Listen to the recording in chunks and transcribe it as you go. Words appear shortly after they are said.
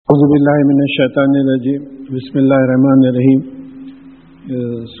اعوذ باللہ من الشیطان الرجیم بسم اللہ الرحمن الرحیم۔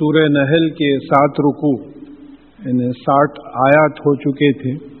 سورہ نحل کے 7 رکوع یعنی 60 آیات ہو چکے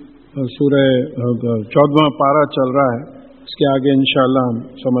تھے اور سورہ 14واں پارہ چل رہا ہے۔ اس کے آگے انشاءاللہ ہم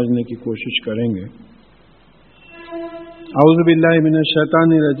سمجھنے کی کوشش کریں گے۔ اعوذ باللہ من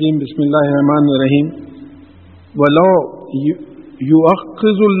الشیطان الرجیم بسم اللہ الرحمن الرحیم۔ وَلَوْ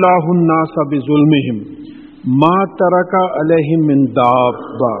يُؤَخِّذُ اللَّهُ النَّاسَ بِظُلْمِهِمْ ما ترک علیہم من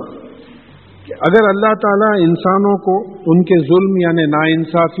دابہ، اگر اللہ تعالیٰ انسانوں کو ان کے ظلم یعنی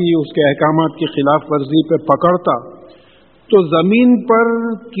ناانصافی اس کے احکامات کی خلاف ورزی پہ پکڑتا تو زمین پر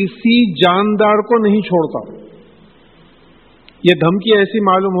کسی جاندار کو نہیں چھوڑتا۔ یہ دھمکی ایسی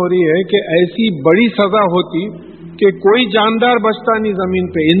معلوم ہو رہی ہے کہ ایسی بڑی سزا ہوتی کہ کوئی جاندار بچتا نہیں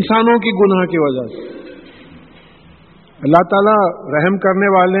زمین پہ انسانوں کی گناہ کی وجہ سے۔ اللہ تعالیٰ رحم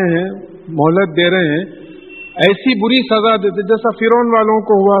کرنے والے ہیں، مہلت دے رہے ہیں، ایسی بری سزا دیتے جیسا فرعون والوں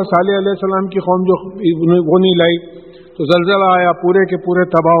کو ہوا۔ صالح علیہ السلام کی قوم جو وہ نہیں لائی تو زلزلہ آیا، پورے کے پورے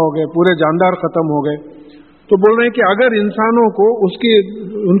تباہ ہو گئے، پورے جاندار ختم ہو گئے۔ تو بول رہے ہیں کہ اگر انسانوں کو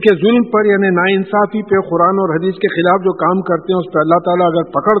ان کے ظلم پر یعنی ناانصافی پہ قرآن اور حدیث کے خلاف جو کام کرتے ہیں اس پہ اللہ تعالیٰ اگر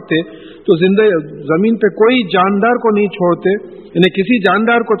پکڑتے تو زمین پہ کوئی جاندار کو نہیں چھوڑتے، یعنی کسی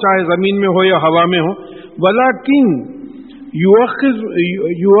جاندار کو چاہے زمین میں ہو یا ہوا میں ہو۔ وَلَٰكِن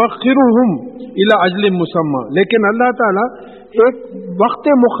یؤخرہم الی اجل مسمى، لیکن اللہ تعالیٰ ایک وقت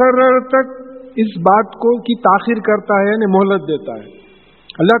مقرر تک اس بات کو کی تاخیر کرتا ہے یعنی مہلت دیتا ہے۔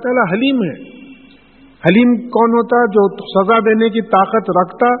 اللہ تعالیٰ حلیم ہے۔ حلیم کون ہوتا؟ جو سزا دینے کی طاقت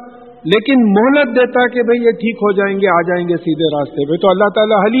رکھتا لیکن مہلت دیتا کہ بھئی یہ ٹھیک ہو جائیں گے، آ جائیں گے سیدھے راستے پہ۔ تو اللہ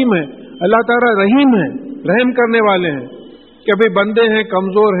تعالیٰ حلیم ہے، اللہ تعالیٰ رحیم ہے، رحم کرنے والے ہیں کہ بھئی بندے ہیں،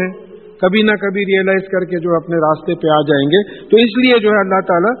 کمزور ہیں، کبھی نہ کبھی ریئلائز کر کے جو اپنے راستے پہ آ جائیں گے۔ تو اس لیے جو ہے اللہ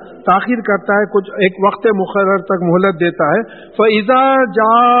تعالیٰ تاخیر کرتا ہے، کچھ ایک وقت مقرر تک مہلت دیتا ہے۔ فَإِذَا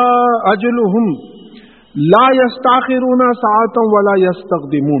جَاءَ أَجَلُهُمْ لَا يَسْتَأْخِرُونَ سَاعَةً وَلَا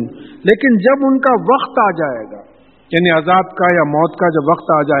يَسْتَقْدِمُونَ، لیکن جب ان کا وقت آ جائے گا یعنی عذاب کا یا موت کا جب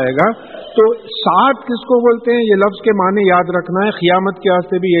وقت آ جائے گا تو ساعت کس کو بولتے ہیں؟ یہ لفظ کے معنی یاد رکھنا ہے۔ قیامت کے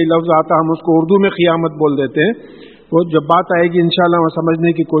واسطے بھی یہی لفظ آتا، ہم اس کو اردو میں قیامت بول دیتے ہیں۔ وہ جب بات آئے گی انشاءاللہ ہم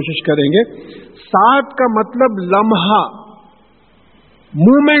سمجھنے کی کوشش کریں گے۔ ساعت کا مطلب لمحہ،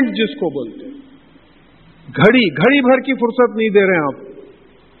 مومنٹ جس کو بولتے ہیں۔ گھڑی بھر کی فرصت نہیں دے رہے ہیں آپ،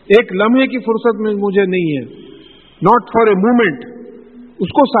 ایک لمحے کی فرصت میں مجھے نہیں ہے، ناٹ فار اے مومنٹ،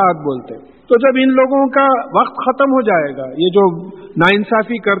 اس کو ساعت بولتے ہیں۔ تو جب ان لوگوں کا وقت ختم ہو جائے گا، یہ جو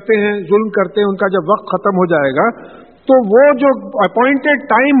ناانصافی کرتے ہیں، ظلم کرتے ہیں، ان کا جب وقت ختم ہو جائے گا تو وہ جو اپوائنٹڈ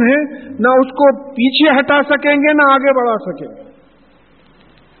ٹائم ہے نہ اس کو پیچھے ہٹا سکیں گے نہ آگے بڑھا سکیں گے۔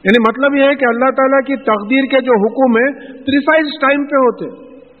 یعنی مطلب یہ ہے کہ اللہ تعالیٰ کی تقدیر کے جو حکم ہے پریسائز ٹائم پہ ہوتے،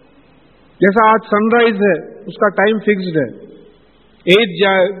 جیسا آج سن رائز ہے اس کا ٹائم فکسڈ ہے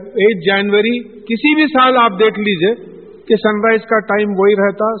 8 جنوری، کسی بھی سال آپ دیکھ لیجئے کہ سن رائز کا ٹائم وہی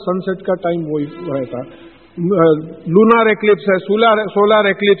رہتا، سن سیٹ کا ٹائم وہی رہتا۔ لونار ایکلپس ہے، سولار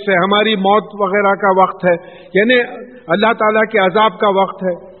ایکلپس ہے، ہماری موت وغیرہ کا وقت ہے، یعنی اللہ تعالیٰ کے عذاب کا وقت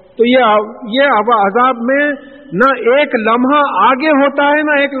ہے۔ تو یہ عذاب میں نہ ایک لمحہ آگے ہوتا ہے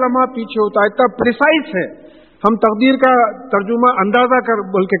نہ ایک لمحہ پیچھے ہوتا ہے، اتنا پریسائز ہے۔ ہم تقدیر کا ترجمہ اندازہ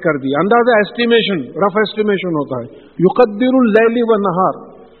بول کے کر دیا، اندازہ ایسٹیمیشن، رف ایسٹیمیشن ہوتا ہے۔ یقدر اللیل والنہار،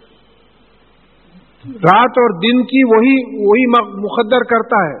 رات اور دن کی وہی مقدر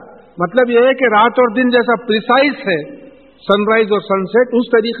کرتا ہے۔ مطلب یہ ہے کہ رات اور دن جیسا پریسائز ہے سن رائز اور سن سیٹ، اس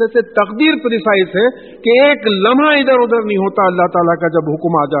طریقے سے تقدیر پریسائز ہے کہ ایک لمحہ ادھر ادھر نہیں ہوتا اللہ تعالیٰ کا جب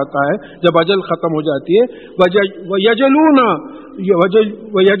حکم آ جاتا ہے، جب اجل ختم ہو جاتی ہے۔ وَيَجْعَلُونَ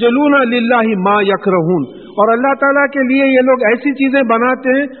لِلَّهِ مَا يَكْرَهُونَ، اور اللہ تعالیٰ کے لیے یہ لوگ ایسی چیزیں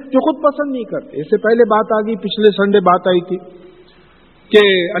بناتے ہیں جو خود پسند نہیں کرتے۔ اس سے پہلے بات آ گئی، پچھلے سنڈے بات آئی تھی کہ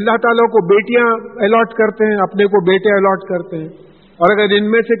اللہ تعالیٰ کو بیٹیاں الاٹ کرتے ہیں، اپنے کو بیٹے الاٹ کرتے ہیں، اور اگر ان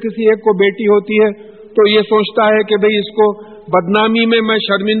میں سے کسی ایک کو بیٹی ہوتی ہے تو یہ سوچتا ہے کہ بھئی اس کو بدنامی میں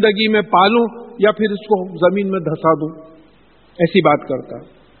شرمندگی میں پالوں یا پھر اس کو زمین میں دھسا دوں، ایسی بات کرتا ہے۔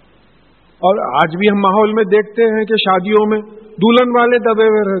 اور آج بھی ہم ماحول میں دیکھتے ہیں کہ شادیوں میں دلہن والے دبے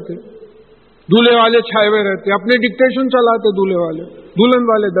ہوئے رہتے، دولہے والے چھائے ہوئے رہتے، اپنے ڈکٹیشن چلاتے دولہے والے، دلہن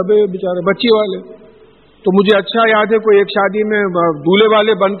والے دبے ہوئے بیچارے، بچی والے۔ تو مجھے اچھا یاد ہے کوئی ایک شادی میں دولہے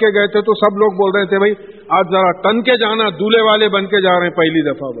والے بن کے گئے تھے تو سب لوگ بول رہے تھے بھائی آج ذرا تن کے جانا، دولہے والے بن کے جا رہے ہیں پہلی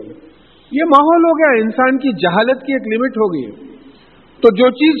دفعہ بولے۔ یہ ماحول ہو گیا، انسان کی جہالت کی ایک لمٹ ہو گئی ہے۔ تو جو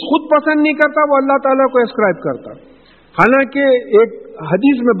چیز خود پسند نہیں کرتا وہ اللہ تعالیٰ کو اسکرائب کرتا۔ حالانکہ ایک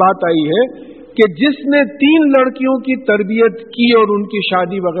حدیث میں بات آئی ہے کہ جس نے 3 لڑکیوں کی تربیت کی اور ان کی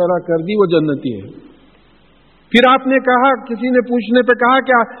شادی وغیرہ کر دی وہ جنتی ہے۔ پھر آپ نے کہا، کسی نے پوچھنے پہ کہا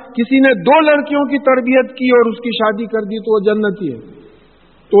کیا کسی نے 2 لڑکیوں کی تربیت کی اور اس کی شادی کر دی تو وہ جنتی ہے؟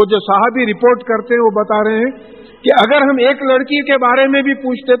 تو جو صحابی رپورٹ کرتے ہیں وہ بتا رہے ہیں کہ اگر ہم ایک لڑکی کے بارے میں بھی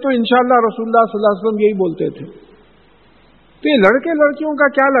پوچھتے تو انشاءاللہ رسول اللہ صلی اللہ علیہ وسلم یہی بولتے تھے. تو یہ لڑکے لڑکیوں کا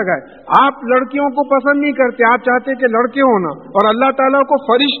کیا لگا ہے؟ آپ لڑکیوں کو پسند نہیں کرتے، آپ چاہتے کہ لڑکے ہونا، اور اللہ تعالیٰ کو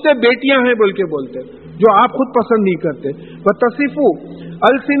فرشتے بیٹیاں ہیں بول کے بولتے جو آپ خود پسند نہیں کرتے. وَتَصِفُوا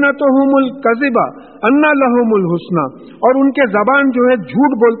أَلْسِنَتُهُمُ الْكَذِبَ أَنَّ لَهُمُ الْحُسْنَى، اور ان کے زبان جو ہے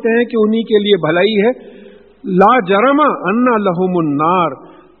جھوٹ بولتے ہیں کہ انہی کے لیے بھلائی ہے. لَا جَرَمَ أَنَّ لَهُمُ النَّارِ،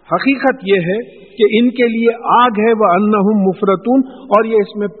 حقیقت یہ ہے کہ ان کے لیے آگ ہے، وَأَنَّهُمْ مُفْرَطُونَ، اور یہ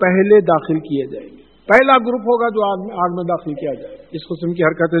اس میں پہلے داخل کیے جائیں گے. پہلا گروپ ہوگا جو آگ میں داخل کیا جائے. اس قسم کی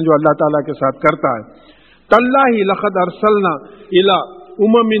حرکتیں جو اللہ تعالیٰ کے ساتھ کرتا ہے. تَاللَّهِ لَقَدْ أَرْسَلْنَا إِلَىٰ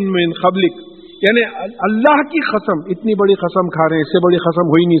أُمَمٍ مِّن قَبْلِكَ، یعنی اللہ کی قسم، اتنی بڑی قسم کھا رہے ہیں، اس سے بڑی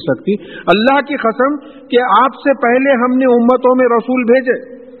قسم ہو ہی نہیں سکتی. اللہ کی قسم کہ آپ سے پہلے ہم نے امتوں میں رسول بھیجے،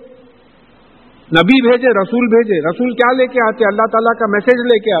 نبی بھیجے، رسول بھیجے. رسول کیا لے کے آتے؟ اللہ تعالیٰ کا میسج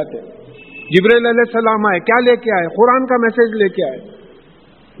لے کے آتے. جبرائیل علیہ السلام آئے، کیا لے کے آئے؟ قرآن کا میسج لے کے آئے.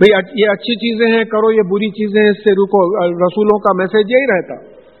 بھئی یہ اچھی چیزیں ہیں کرو، یہ بری چیزیں ہیں اس سے رکو. رسولوں کا میسج یہی رہتا.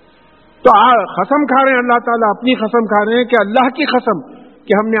 تو قسم کھا رہے ہیں اللہ تعالیٰ، اپنی قسم کھا رہے ہیں کہ اللہ کی قسم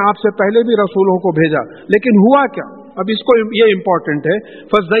کہ ہم نے آپ سے پہلے بھی رسولوں کو بھیجا. لیکن ہوا کیا؟ اب اس کو یہ امپورٹنٹ ہے.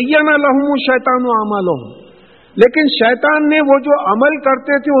 فَزَيَّنَ لَهُمُ الشَّيْطَانُ أَعْمَالَهُمْ، لیکن شیطان نے وہ جو عمل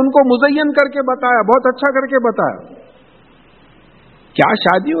کرتے تھے ان کو مزین کر کے بتایا، بہت اچھا کر کے بتایا. کیا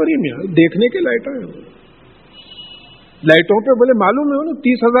شادی ہو رہی ہے؟ دیکھنے کے لائٹیں ہیں، لائٹوں پہ بولے معلوم ہے نا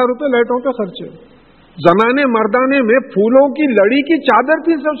 30,000 روپے لائٹوں پہ خرچے. زمانے مردانے میں پھولوں کی لڑی کی چادر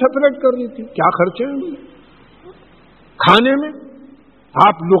تھی، سب سپریٹ کر رہی تھی. کیا خرچے ہیں بولے؟ کھانے میں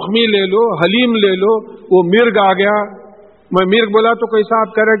آپ لقمی لے لو، حلیم لے لو، وہ مرغ آ گیا. میں مرغ بولا تو کوئی صاحب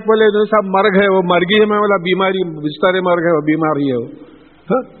کریکٹ بولے جو صاحب مرغ ہے، وہ مرغی ہے. میں بولا بیماری، بستر مرغ ہے، وہ بیماری ہے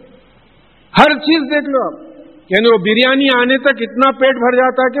وہ. ہر چیز دیکھ لو آپ. یعنی وہ بریانی آنے تک اتنا پیٹ بھر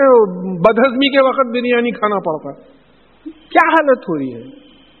جاتا کہ بدہضمی کے وقت بریانی کھانا پڑتا. کیا حالت ہو رہی ہے؟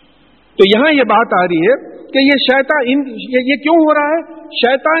 تو یہاں یہ بات آ رہی ہے کہ یہ شیطان یہ کیوں ہو رہا ہے؟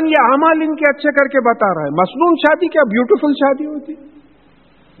 شیطان یہ اعمال ان کے اچھے کر کے بتا رہا ہے. مصنون شادی کیا بیوٹیفل شادی ہوتی،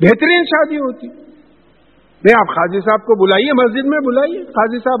 بہترین شادی ہوتی. نہیں، آپ قاضی صاحب کو بلائیے، مسجد میں بلائیے،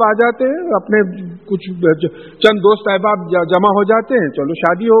 قاضی صاحب آ جاتے ہیں، اپنے کچھ چند دوست احباب جمع ہو جاتے ہیں، چلو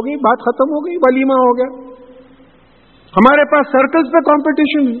شادی ہو گئی، بات ختم ہو گئی، ولیمہ ہو گیا. ہمارے پاس سرکلز پہ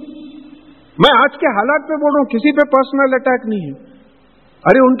کمپٹیشن ہے. میں آج کے حالات پہ بول رہا ہوں، کسی پہ پرسنل اٹیک نہیں ہے.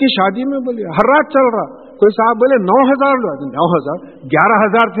 ارے ان کی شادی میں بولے ہر رات چل رہا. کوئی صاحب بولے 9,000 لوگ، 9,000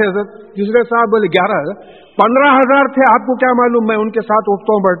 11,000 تھے حضرت. دوسرے صاحب بولے 11,000 15,000 تھے. آپ کو کیا معلوم، میں ان کے ساتھ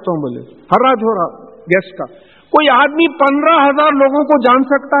اٹھتا ہوں بیٹھتا ہوں. بولے ہر رات ہو رہا گیسٹ کا. کوئی آدمی 15,000 لوگوں کو جان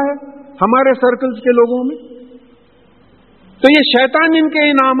سکتا ہے ہمارے سرکلز کے لوگوں میں؟ تو یہ شیطان ان کے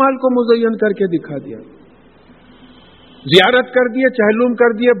ان اعمال کو مزین کر کے دکھا دیا. زیارت کر دیے، چہلوم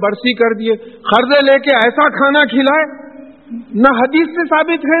کر دیے، برسی کر دیے، قرضے لے کے ایسا کھانا کھلائے، نہ حدیث سے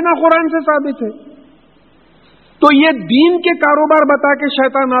ثابت ہے نہ قرآن سے ثابت ہے. تو یہ دین کے کاروبار بتا کے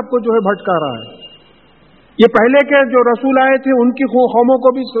شیطان آپ کو جو ہے بھٹکا رہا ہے. یہ پہلے کے جو رسول آئے تھے ان کی قوموں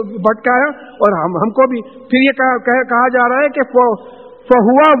کو بھی بھٹکایا اور ہم کو بھی. پھر یہ کہا جا رہا ہے کہ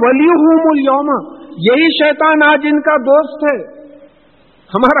فَهُوَ وَلِيُّهُمُ الْيَوْمَ، یہی شیطان آج ان کا دوست ہے،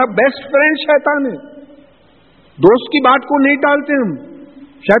 ہمارا بیسٹ فرینڈ شیطان ہے. دوست کی بات کو نہیں ٹالتے ہم،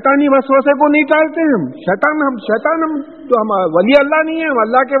 شیطانی وسوسے کو نہیں ٹالتے ہم. شیطان ہم تو ہم ولی اللہ نہیں ہے، ہم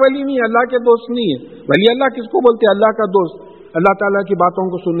اللہ کے ولی نہیں ہے، اللہ کے دوست نہیں ہے. ولی اللہ کس کو بولتے ہیں؟ اللہ کا دوست، اللہ تعالیٰ کی باتوں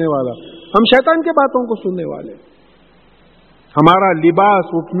کو سننے والا. ہم شیطان کی باتوں کو سننے والے. ہمارا لباس،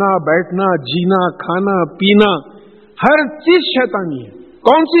 اٹھنا بیٹھنا، جینا کھانا پینا، ہر چیز شیطانی ہے.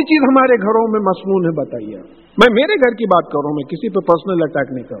 کون سی چیز ہمارے گھروں میں مصنون ہے بتائیے. میں میرے گھر کی بات کر رہا ہوں، میں کسی پہ پرسنل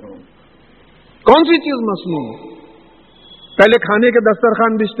اٹیک نہیں کر رہا ہوں. کون سی چیز مصنون ہے؟ پہلے کھانے کے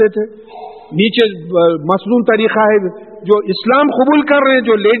دسترخوان بچتے تھے، نیچے مصنون طریقہ ہے جو اسلام قبول کر رہے ہیں.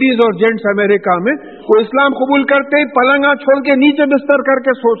 جو لیڈیز اور جینٹس امریکہ میں، وہ اسلام قبول کرتے ہی پلنگا چھوڑ کے نیچے بستر کر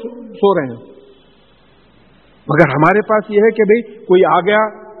کے سو رہے ہیں. مگر ہمارے پاس یہ ہے کہ بھئی کوئی آ گیا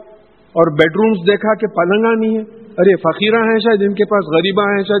اور بیڈ رومز دیکھا کہ پلنگا نہیں ہے. ارے فقیرہ ہیں شاید ان کے پاس، غریبہ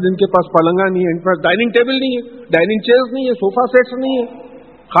ہیں شاید ان کے پاس پلنگا نہیں ہے، ان کے پاس ڈائننگ ٹیبل نہیں ہے، ڈائننگ چیئرز نہیں ہے، صوفہ سیٹس نہیں ہے،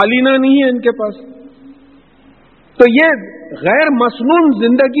 قالینہ نہیں ہے ان کے پاس. تو یہ غیر مسنون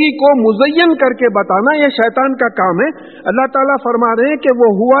زندگی کو مزین کر کے بتانا یہ شیطان کا کام ہے. اللہ تعالیٰ فرما رہے ہیں کہ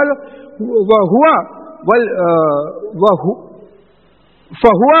فَهُوَ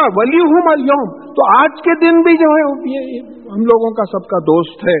وَلِيُّهُمُ الْيَوْمَ، تو آج کے دن بھی جو ہے ہم لوگوں کا سب کا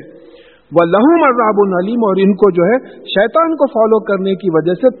دوست ہے. وَلَهُمْ عَذَابٌ أَلِيمٌ، اور ان کو جو ہے شیطان کو فالو کرنے کی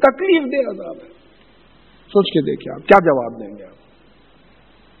وجہ سے تکلیف دہ عذاب ہے. سوچ کے دیکھیں آپ کیا جواب دیں گے. آپ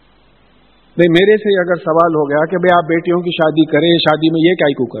نہیں میرے سے اگر سوال ہو گیا کہ بھئی آپ بیٹیوں کی شادی کریں، شادی میں یہ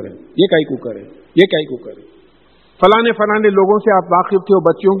کائی کو کریں، یہ کائی کو کریں، یہ کائی کو کریں، فلانے لوگوں سے آپ واقف تھے، وہ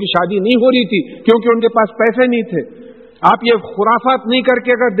بچیوں کی شادی نہیں ہو رہی تھی کیونکہ ان کے پاس پیسے نہیں تھے، آپ یہ خرافات نہیں کر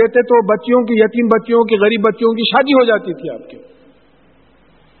کے اگر دیتے تو بچیوں کی، یتیم بچیوں کی، غریب بچیوں کی شادی ہو جاتی تھی آپ کے،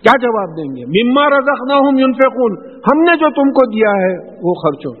 کیا جواب دیں گے؟ مما رزقناہم ينفقون، ہم نے جو تم کو دیا ہے وہ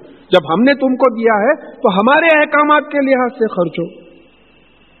خرچو، جب ہم نے تم کو دیا ہے تو ہمارے احکامات کے لحاظ سے خرچو،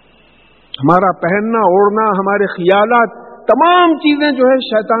 ہمارا پہننا اوڑھنا، ہمارے خیالات، تمام چیزیں جو ہے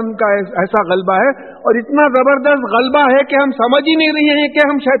شیطان کا ایسا غلبہ ہے، اور اتنا زبردست غلبہ ہے کہ ہم سمجھ ہی نہیں رہے ہیں کہ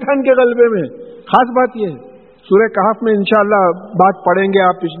ہم شیطان کے غلبے میں ہیں۔ خاص بات یہ ہے، سورہ کہف میں انشاءاللہ بات پڑھیں گے،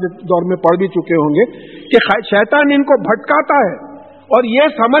 آپ پچھلے دور میں پڑھ بھی چکے ہوں گے کہ شیطان ان کو بھٹکاتا ہے اور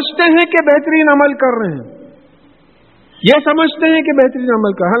یہ سمجھتے ہیں کہ بہترین عمل کر رہے ہیں، یہ سمجھتے ہیں کہ بہترین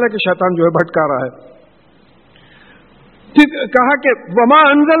عمل کر رہے ہیں، حالانکہ شیطان جو ہے بھٹکا رہا ہے۔ کہا کہ وما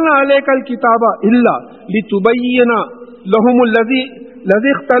انزلنا علیک الکتاب الا لتبین لهم الذی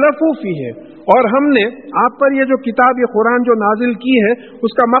اختلفوا فیہ، اور ہم نے آپ پر یہ جو کتاب یہ قرآن جو نازل کی ہے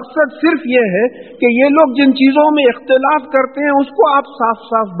اس کا مقصد صرف یہ ہے کہ یہ لوگ جن چیزوں میں اختلاف کرتے ہیں اس کو آپ صاف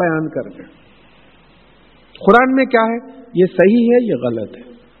صاف بیان کر دیں۔ قرآن میں کیا ہے، یہ صحیح ہے، یہ غلط ہے۔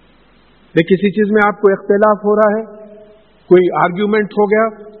 کہ کسی چیز میں آپ کو اختلاف ہو رہا ہے، کوئی آرگیومنٹ ہو گیا،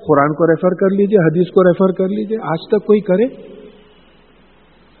 قرآن کو ریفر کر لیجئے، حدیث کو ریفر کر لیجئے۔ آج تک کوئی کرے؟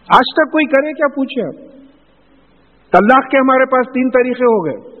 آج تک کوئی کرے کیا؟ پوچھیں آپ۔ طلاق کے ہمارے پاس 3 طریقے ہو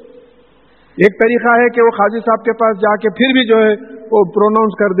گئے۔ ایک طریقہ ہے کہ وہ قاضی صاحب کے پاس جا کے پھر بھی جو ہے وہ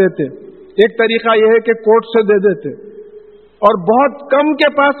پروناؤنس کر دیتے، ایک طریقہ یہ ہے کہ کورٹ سے دے دیتے، اور بہت کم کے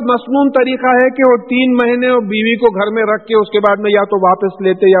پاس مسنون طریقہ ہے کہ وہ 3 مہینے بیوی کو گھر میں رکھ کے اس کے بعد میں یا تو واپس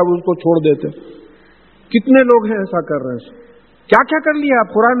لیتے یا اس کو چھوڑ دیتے۔ کتنے لوگ ہیں ایسا کر رہے ہیں؟ کیا کیا کر لیا آپ؟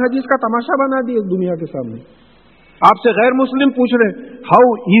 قرآن حدیث کا تماشا بنا دیے دنیا کے سامنے۔ آپ سے غیر مسلم پوچھ رہے ہیں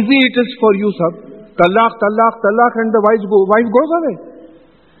how easy it is for you سب، طلاق طلاق طلاق and the wife goes away,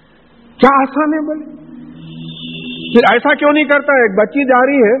 کیا آسان ہے بولے؟ پھر ایسا کیوں نہیں کرتا؟ ایک بچی جا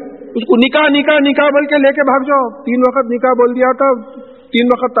رہی ہے، اس کو نکاح نکاح نکاح بول کے لے کے بھاگ جاؤ، 3 وقت نکاح بول دیا تھا،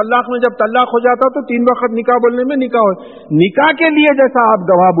 3 وقت طلاق میں جب طلاق ہو جاتا تو 3 وقت نکاح بولنے میں نکاح ہو، نکاح کے لیے جیسا آپ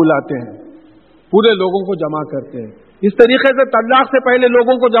گواہ بلاتے ہیں، پورے لوگوں کو جمع کرتے ہیں، اس طریقے سے طلاق سے پہلے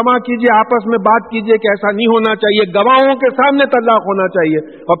لوگوں کو جمع کیجئے، آپس میں بات کیجئے کہ ایسا نہیں ہونا چاہیے، گواہوں کے سامنے طلاق ہونا چاہیے،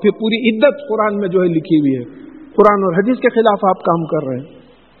 اور پھر پوری عدت قرآن میں جو ہے لکھی ہوئی ہے۔ قرآن اور حدیث کے خلاف آپ کام کر رہے ہیں۔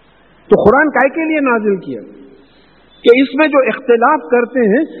 تو قرآن کائے کے لیے نازل کیا کہ اس میں جو اختلاف کرتے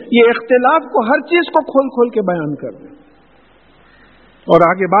ہیں یہ اختلاف کو، ہر چیز کو کھول کھول کے بیان کر دیں، اور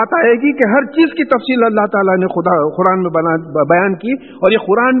آگے بات آئے گی کہ ہر چیز کی تفصیل اللہ تعالیٰ نے قرآن میں بیان کی، اور یہ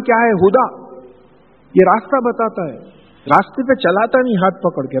قرآن کیا ہے؟ ہدا، یہ راستہ بتاتا ہے، راستے پہ چلاتا نہیں ہاتھ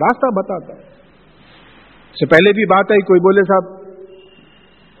پکڑ کے، راستہ بتاتا ہے۔ اس سے پہلے بھی بات آئی، کوئی بولے صاحب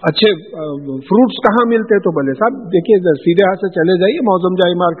اچھے فروٹس کہاں ملتے؟ تو بولے صاحب دیکھیے سیدھے ہاتھ سے چلے جائیے، موزم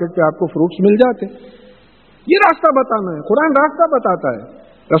جائی مارکیٹ پہ آپ کو فروٹس مل جاتے۔ یہ راستہ بتانا ہے، قرآن راستہ بتاتا ہے،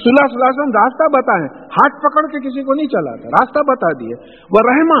 رسول اللہ صلی اللہ علیہ وسلم راستہ بتائیں، ہاتھ پکڑ کے کسی کو نہیں چلاتا، راستہ بتا دیے۔ وہ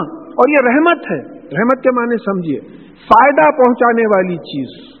رحمہ، اور یہ رحمت ہے، رحمت کے معنی سمجھیے، فائدہ پہنچانے والی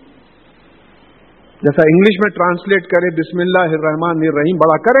چیز، جیسا انگلش میں ٹرانسلیٹ کرے بسم اللہ الرحمن الرحیم،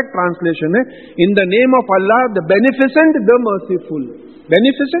 بڑا کریکٹ ٹرانسلیشن ہے، ان دا name of Allah the بینیفیسنٹ the merciful,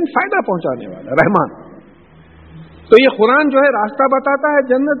 بینیفیسنٹ فائدہ پہنچانے والا رحمان۔ تو یہ قرآن جو ہے راستہ بتاتا ہے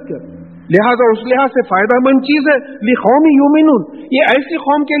جنت کا، لہذا اس لحاظ سے فائدہ مند چیز ہے۔ لقوم یؤمنون، یہ ایسی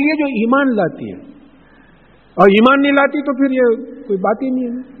قوم کے لیے جو ایمان لاتی ہے، اور ایمان نہیں لاتی تو پھر یہ کوئی بات ہی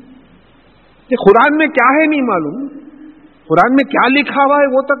نہیں ہے۔ کہ قرآن میں کیا ہے نہیں معلوم، قرآن میں کیا لکھا ہوا ہے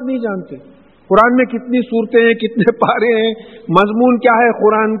وہ تک نہیں جانتے، قرآن میں کتنی صورتیں ہیں، کتنے پارے ہیں، مضمون کیا ہے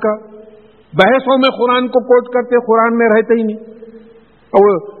قرآن کا، بحثوں میں قرآن کو کوٹ کرتے، قرآن میں رہتے ہی نہیں۔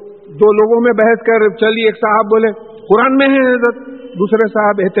 اور 2 لوگوں میں بحث کر چلی، ایک صاحب بولے قرآن میں ہے حضرت، دوسرے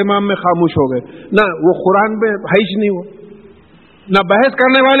صاحب اہتمام میں خاموش ہو گئے، نہ وہ قرآن میں حیش نہیں ہوا، نہ بحث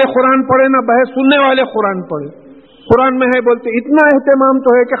کرنے والے قرآن پڑھے، نہ بحث سننے والے قرآن پڑھے، قرآن میں ہے بولتے اتنا اہتمام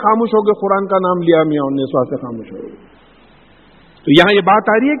تو ہے کہ خاموش ہو گئے، قرآن کا نام لیا میاں نے اس واسطے خاموش ہو گئے۔ تو یہاں یہ بات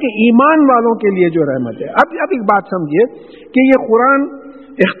آ رہی ہے کہ ایمان والوں کے لیے جو رحمت ہے۔ اب ایک بات سمجھیے کہ یہ قرآن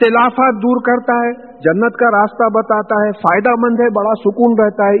اختلافات دور کرتا ہے، جنت کا راستہ بتاتا ہے، فائدہ مند ہے، بڑا سکون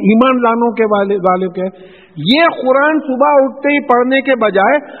رہتا ہے ایمان لانے کے والے کے۔ یہ قرآن صبح اٹھتے ہی پڑھنے کے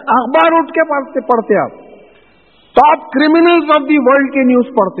بجائے اخبار اٹھ کے پڑھتے آپ، top criminals of the world کے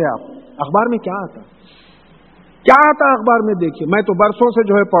نیوز پڑھتے آپ، اخبار میں کیا آتا، کیا آتا اخبار میں؟ دیکھیے میں تو برسوں سے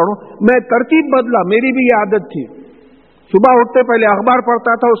جو ہے پڑھوں، میں ترتیب بدلا، میری بھی یہ عادت تھی، صبح اٹھتے پہلے اخبار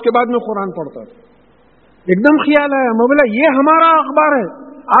پڑھتا تھا، اس کے بعد میں قرآن پڑھتا تھا۔ ایک دم خیال آیا، میں بولا یہ ہمارا اخبار ہے،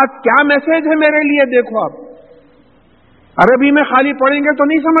 آج کیا میسج ہے میرے لیے، دیکھو آپ عربی میں خالی پڑھیں گے تو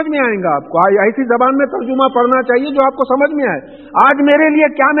نہیں سمجھ میں آئیں گا آپ کو، ایسی زبان میں ترجمہ پڑھنا چاہیے جو آپ کو سمجھ میں آئے. آج میرے لیے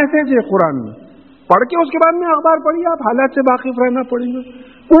کیا میسج ہے قرآن میں، پڑھ کے اس کے بعد میں اخبار پڑھیے، آپ حالات سے واقف رہنا پڑیں گے.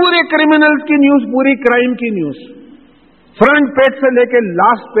 پورے کرمنلز کی نیوز، پوری کرائم کی نیوز، فرنٹ پیج سے لے کے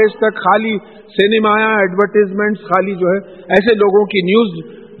لاسٹ پیج تک خالی سینمایا، ایڈورٹیزمنٹس، خالی جو ہے ایسے لوگوں کی نیوز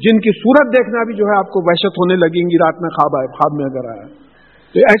جن کی صورت دیکھنا بھی جو ہے آپ کو وحشت ہونے لگیں گی. رات میں خواب میں اگر آیا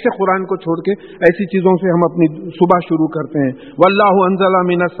تو ایسے قرآن کو چھوڑ کے ایسی چیزوں سے ہم اپنی صبح شروع کرتے ہیں. واللہ انزل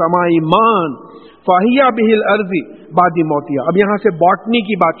من السماء ماء فاحیا به الارض بعد موتها. اب یہاں سے باٹنی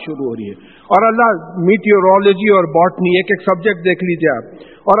کی بات شروع ہو رہی ہے، اور اللہ میٹیورولوجی اور باٹنی ایک ایک سبجیکٹ دیکھ لیجیے آپ.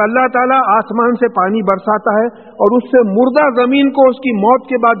 اور اللہ تعالیٰ آسمان سے پانی برساتا ہے اور اس سے مردہ زمین کو اس کی موت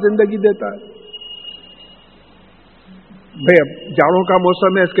کے بعد زندگی دیتا ہے. بھئی اب جاڑوں کا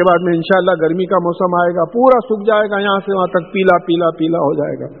موسم ہے، اس کے بعد میں انشاءاللہ گرمی کا موسم آئے گا، پورا سوکھ جائے گا، یہاں سے وہاں تک پیلا پیلا پیلا ہو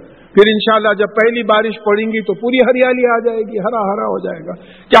جائے گا. پھر انشاءاللہ جب پہلی بارش پڑیں گی تو پوری ہریالی آ جائے گی، ہرا ہرا ہو جائے گا.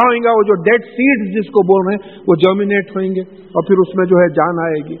 کیا ہوئیں گا؟ وہ جو ڈیڈ سیڈز جس کو بول رہے ہیں وہ جرمینیٹ ہوئیں گے اور پھر اس میں جو ہے جان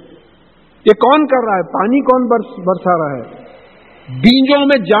آئے گی. یہ کون کر رہا ہے؟ پانی کون برسا رہا ہے؟ بیجوں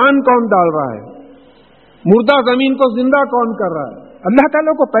میں جان کون ڈال رہا ہے؟ مردہ زمین کو زندہ کون کر رہا ہے؟ اللہ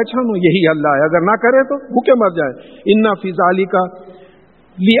تعالیٰ کو پہچانو، یہی اللہ ہے. اگر نہ کرے تو بھوکے مر جائے. ان فی ذالک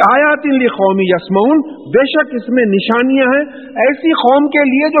لآیات لقوم یسمعون. بے شک اس میں نشانیاں ہیں ایسی قوم کے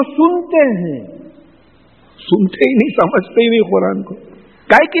لیے جو سنتے ہیں. سنتے ہی نہیں، سمجھتے ہی نہیں قرآن کو.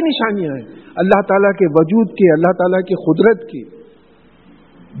 کائے کی نشانیاں ہیں؟ اللہ تعالیٰ کے وجود کی، اللہ تعالیٰ کی قدرت کی.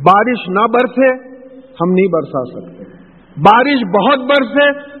 بارش نہ برسے ہم نہیں برسا سکتے، بارش بہت برسے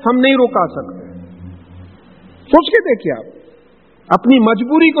ہم نہیں رکا سکتے. سوچ کے دیکھیے، آپ اپنی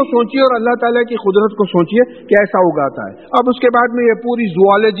مجبوری کو سوچیے اور اللہ تعالیٰ کی قدرت کو سوچیے کہ ایسا اگاتا ہے. اب اس کے بعد میں یہ پوری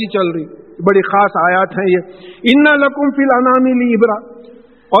زوالوجی چل رہی، بڑی خاص آیات ہیں یہ. ان لکم فی الانعام لعبرۃ.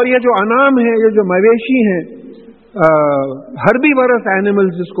 اور یہ جو انعام ہے، یہ جو مویشی ہیں، ہربی ورس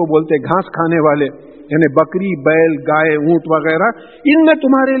اینیملز جس کو بولتے ہیں، گھاس کھانے والے، یعنی بکری، بیل، گائے، اونٹ وغیرہ، ان میں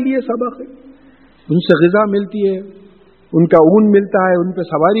تمہارے لیے سبق ہے. ان سے غذا ملتی ہے، ان کا اون ملتا ہے، ان پہ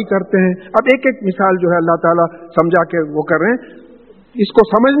سواری کرتے ہیں. اب ایک ایک مثال جو ہے اللہ تعالیٰ سمجھا کے وہ کر رہے ہیں. اس کو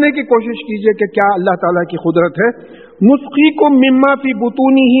سمجھنے کی کوشش کیجئے کہ کیا اللہ تعالیٰ کی قدرت ہے. نسقیکم مما فی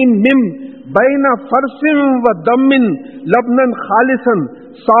بطونہ من بین فرث و دم لبنا خالصا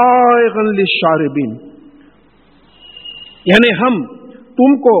سائغا للشاربین. یعنی ہم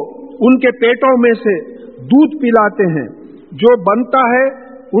تم کو ان کے پیٹوں میں سے دودھ پلاتے ہیں جو بنتا ہے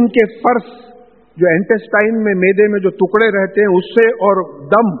ان کے فرث، جو انٹسٹائن میں، معدے میں جو ٹکڑے رہتے ہیں اس سے، اور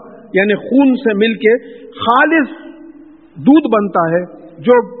دم یعنی خون سے مل کے خالص دودھ بنتا ہے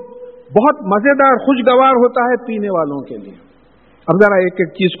جو بہت مزیدار، خوشگوار ہوتا ہے پینے والوں کے لیے. اب ذرا ایک ایک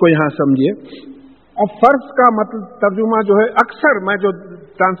چیز کو یہاں سمجھیے. اب فرض کا مطلب ترجمہ جو ہے اکثر میں جو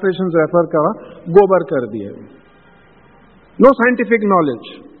ٹرانسلیشن ریفر کرا، گوبر کر دیے. نو سائنٹیفک نالج.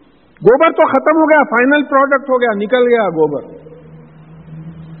 گوبر تو ختم ہو گیا، فائنل پروڈکٹ ہو گیا، نکل گیا گوبر.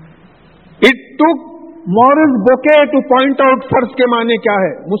 اٹ ٹوک مورس بوکے ٹو پوائنٹ آؤٹ فرض کے معنی کیا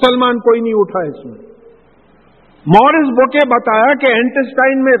ہے. مسلمان کوئی نہیں اٹھا اس میں. مورس بوکے بتایا کہ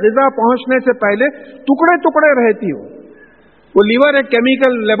انٹسٹائن میں غذا پہنچنے سے پہلے ٹکڑے ٹکڑے رہتی ہو. وہ لیور ایک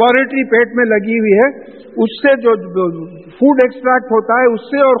کیمیکل لیبورٹری پیٹ میں لگی ہوئی ہے، اس سے جو فوڈ ایکسٹریکٹ ہوتا ہے اس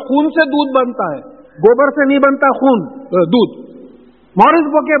سے، اور خون سے دودھ بنتا ہے. گوبر سے نہیں بنتا خون، دودھ. مورس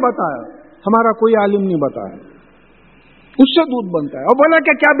بوکے بتایا، ہمارا کوئی عالم نہیں بتایا. اس سے دودھ بنتا ہے. اور بولا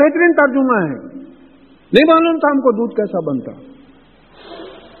کہ کیا بہترین ترجمہ ہے، نہیں معلوم تھا ہم کو دودھ کیسا بنتا.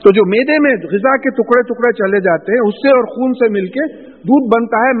 تو جو معدے میں غذا کے ٹکڑے ٹکڑے چلے جاتے ہیں اس سے اور خون سے مل کے دودھ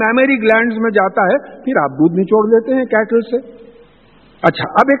بنتا ہے، میمری گلینڈز میں جاتا ہے، پھر آپ دودھ نچوڑ لیتے ہیں کیٹل سے. اچھا،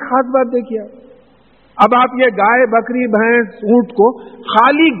 اب ایک خاص بات دیکھیے. اب آپ یہ گائے، بکری، بھینس، اونٹ کو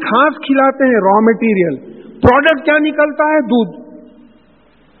خالی گھاس کھلاتے ہیں، را مٹیریل. پروڈکٹ کیا نکلتا ہے؟ دودھ.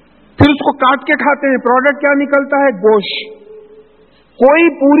 پھر اس کو کاٹ کے کھاتے ہیں، پروڈکٹ کیا نکلتا ہے؟ گوشت. کوئی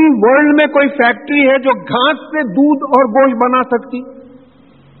پوری ورلڈ میں کوئی فیکٹری ہے جو گھاس سے دودھ اور گوشت بنا سکتی؟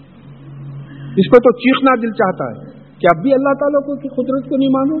 اس پہ تو چیخنا دل چاہتا ہے کہ اب بھی اللہ تعالیٰ کو کی قدرت کو نہیں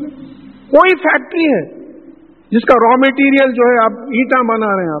مانو گے. کوئی فیکٹری ہے جس کا را مٹیریل جو ہے، آپ اینٹاں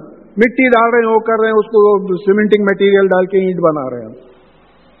بنا رہے ہیں، آپ مٹی ڈال رہے ہیں، وہ کر رہے ہیں، اس کو سیمنٹنگ مٹیریل ڈال کے اینٹ بنا رہے ہیں.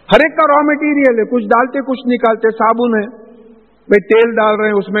 ہر ایک کا را مٹیریل ہے، کچھ ڈالتے کچھ نکالتے. صابن ہے، بھائی تیل ڈال رہے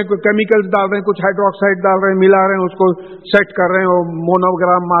ہیں، اس میں کوئی کیمیکلز ڈال رہے ہیں، کچھ ہائیڈروکسائڈ ڈال رہے ہیں، ملا رہے ہیں، اس کو سیٹ کر رہے ہیں، وہ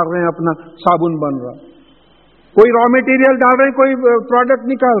مونوگرام مار رہے ہیں، اپنا صابن بن رہا. کوئی را مٹیریل ڈال رہے ہیں، کوئی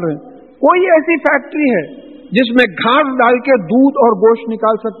پروڈکٹ نکال رہے ہیں. کوئی ایسی فیکٹری ہے جس میں گھاس ڈال کے دودھ اور گوشت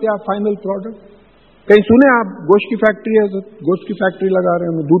نکال سکتے ہیں آپ فائنل پروڈکٹ؟ کہیں سنے آپ گوشت کی فیکٹری ہے، گوشت کی فیکٹری لگا رہے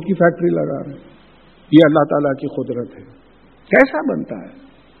ہیں، دودھ کی فیکٹری لگا رہے ہیں؟ یہ اللہ تعالیٰ کی قدرت ہے. کیسا بنتا ہے؟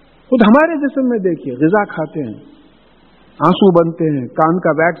 خود ہمارے جسم میں دیکھیے، غذا کھاتے ہیں، आंसू बनते हैं, कान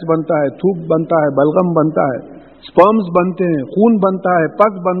का वैक्स बनता है, थूक बनता है, बलगम बनता है, स्पर्म्स बनते हैं, खून बनता है,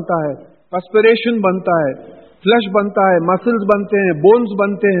 पस बनता है, पर्सपिरेशन बनता है, फ्लश बनता है, मसल्स बनते हैं, बोन्स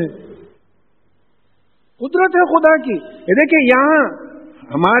बनते हैं। कुदरत है खुदा की। ये देखिए, यहाँ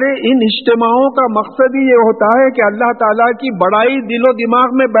हमारे इन इज्तिमाओं का मकसद ही ये होता है कि अल्लाह ताला की बड़ाई दिलो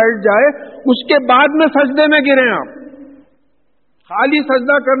दिमाग में बैठ जाए, उसके बाद में सजदे में गिरें आप। खाली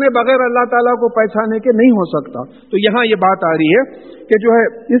सजदा करने बगैर अल्लाह ताला को पहचाने के नहीं हो सकता। तो यहां ये बात आ रही है कि जो है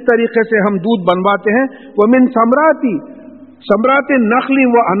इस तरीके से हम दूध बनवाते हैं। वो मिन समराती नखली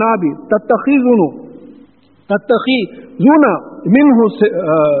व अनाबी तत्तखीज़ूना मिन्हु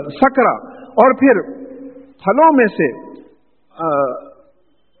सकरा, और फिर फलों में से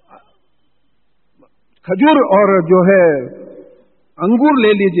खजूर और जो है अंगूर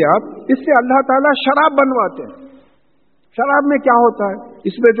ले लीजिए आप, इससे अल्लाह ताला शराब बनवाते हैं। शराब में क्या होता है?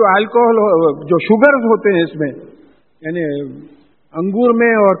 इसमें जो अल्कोहल, जो शुगर्स होते हैं इसमें, यानी अंगूर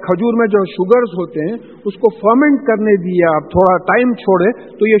में और खजूर में जो शुगर्स होते हैं, उसको फर्मेंट करने दिए आप, थोड़ा टाइम छोड़े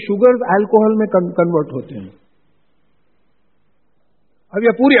तो ये शुगर्स अल्कोहल में कन्वर्ट होते हैं।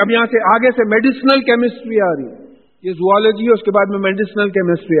 अब यहां से आगे से मेडिसिनल केमिस्ट्री आ रही है, ये ज़ूलॉजी है, उसके बाद में मेडिसिनल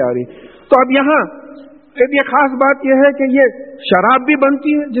केमिस्ट्री आ रही। तो अब यहां एक ये खास बात यह है कि ये शराब भी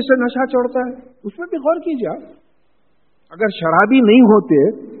बनती है जिससे नशा चढ़ता है, उसमें भी गौर कीजिए आप। अगर शराबी नहीं होते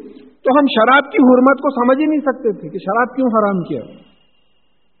तो हम शराब की हुर्मत को समझ ही नहीं सकते थे कि शराब क्यों हराम किया।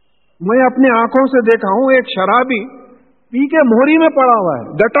 मैं अपने आंखों से देखा हूं, एक शराबी पी के मोहरी में पड़ा हुआ है,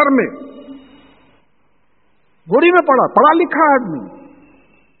 गटर में मोहरी में पढ़ा लिखा आदमी।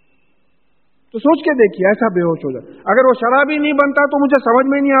 तो सोच के देखिए, ऐसा बेहोश हो जाए। अगर वो शराबी नहीं बनता तो मुझे समझ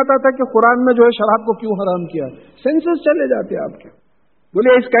में नहीं आता था कि कुरान में जो है शराब को क्यों हराम किया। सेंसेस चले जाते आपके।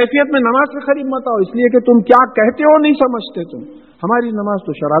 बोले इस कैफियत में नमाज के करीब मत आओ, इसलिए कि तुम क्या कहते हो नहीं समझते। तुम हमारी नमाज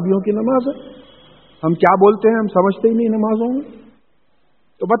तो शराबियों की नमाज है, हम क्या बोलते हैं हम समझते ही नहीं नमाजों में।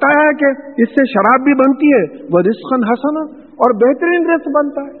 तो बताया है कि इससे शराब भी बनती है, वह रिस्कन हसना, और बेहतरीन रिस्क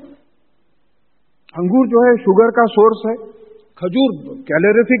बनता है। अंगूर जो है शुगर का सोर्स है, खजूर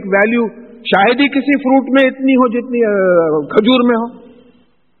कैलोरीफिक वैल्यू शायद ही किसी फ्रूट में इतनी हो जितनी खजूर में हो।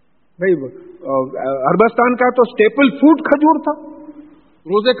 भाई अरबस्तान का तो स्टेपल फूड खजूर था,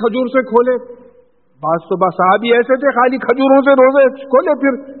 रोजे खजूर से खोले। बास तो साहबी ऐसे थे, खाली खजूरों से रोजे खोले,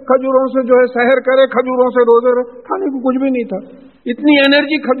 फिर खजूरों से जो है सहर करे, खजूरों से रोजे रहे, खाने को कुछ भी नहीं था। इतनी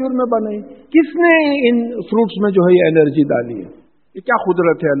एनर्जी खजूर में बनाई। किसने इन फ्रूट्स में जो है ये एनर्जी डाली है? ये क्या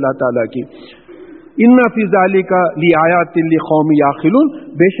कुदरत है अल्लाह ताला की। इन्ना फी ज़ालिका लिआयातिन लिक़ौमिन याक़िलून,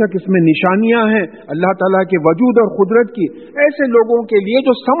 बेशक इसमें निशानियां हैं अल्लाह ताला के वजूद और कुदरत की ऐसे लोगों के लिए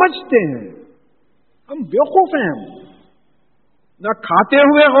जो समझते हैं। हम बेवकूफ हैं, हम न खाते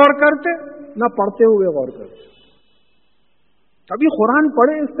हुए गौर करते, न पढ़ते हुए गौर करते। कभी कुरान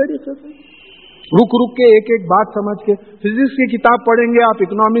पढ़े इस तरीके से, रुक रुक के एक एक बात समझ के। फिजिक्स की किताब पढ़ेंगे आप,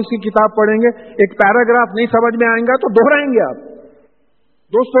 इकोनॉमिक्स की किताब पढ़ेंगे, एक पैराग्राफ नहीं समझ में आएगा तो दोहराएंगे आप।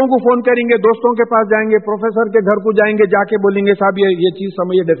 दोस्तों को फोन करेंगे, दोस्तों के पास जाएंगे, प्रोफेसर के घर को जाएंगे, जाके बोलेंगे साहब ये चीज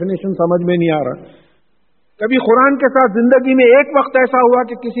समझ, ये डेफिनेशन समझ में नहीं आ रहा। कभी कुरान के साथ जिंदगी में एक वक्त ऐसा हुआ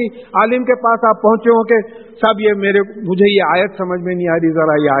कि किसी आलिम के पास आप पहुंचे हो कि साहब मुझे ये आयत समझ में नहीं आ रही,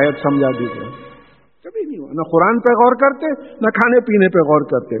 जरा ये आयत समझा दीजिए? कभी नहीं हुआ। न कुरान पे गौर करते, न खाने पीने पे गौर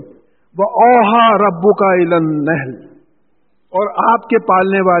करते। वो औहा रब्बुका इलन नहल, और आपके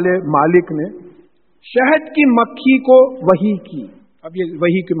पालने वाले मालिक ने शहद की मक्खी को वही की। अब ये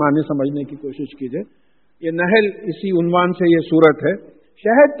वही के माने समझने की कोशिश कीजिए। ये नहल इसी उन्वान से ये सूरत है,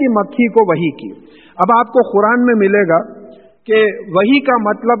 शहद की मक्खी को वही की। अब आपको कुरान में मिलेगा कि वही का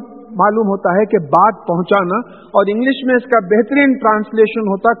मतलब मालूम होता है कि बात पहुंचाना, और इंग्लिश में इसका बेहतरीन ट्रांसलेशन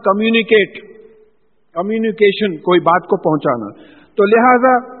होता कम्युनिकेशन, कोई बात को पहुंचाना। तो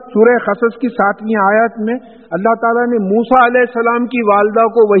लिहाजा सूरह क़सस की 7वीं आयत में अल्लाह ताला ने मूसा अलैहिस्सलाम की वालदा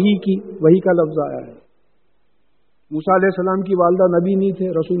को वही की, वही का लफ्ज आया है। मूसा अलैहिस्सलाम की वालदा नबी नहीं थे,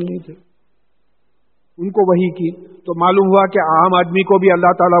 रसूल नहीं थे, उनको वही की। तो मालूम हुआ कि आम आदमी को भी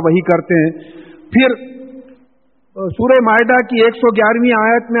अल्लाह ताला वही करते हैं। फिर सूरह माइदा की 111वीं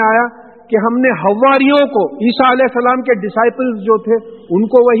आयत में आया कि हमने हव्वारियों को, ईसा अलैहिस्सलाम के डिसाइपल्स जो थे,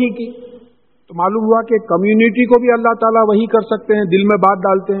 उनको वही की। तो मालूम हुआ कि कम्युनिटी को भी अल्लाह ताला वही कर सकते हैं, दिल में बात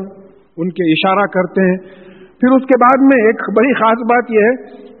डालते हैं, उनके इशारा करते हैं। फिर उसके बाद में एक बड़ी खास बात यह है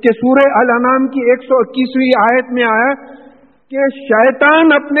कि सूरह अल अनाम की 121वीं आयत में आया कि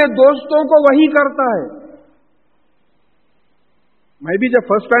शैतान अपने दोस्तों को वही करता है। मैं भी जब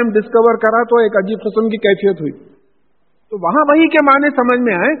फर्स्ट टाइम डिस्कवर करा तो एक अजीब किस्म की कैफियत हुई। तो वहां वही के माने समझ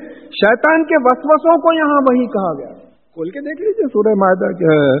में आए, शैतान के वसवसों को यहां वही कहा गया। खोल के देख लीजिए सूरह माइदा,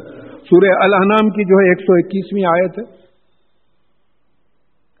 सूरह अल अनाम की जो है 121वीं आयत है।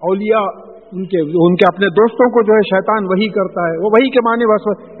 औलिया ان کے اپنے دوستوں کو جو ہے شیطان وہی کرتا ہے، وہ وہی کے معنی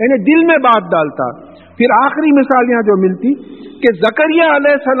یعنی دل میں بات ڈالتا۔ پھر آخری مثال یہاں جو ملتی کہ زکریا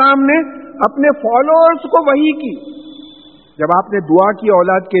علیہ السلام نے اپنے فالوورز کو وحی کی۔ جب آپ نے دعا کی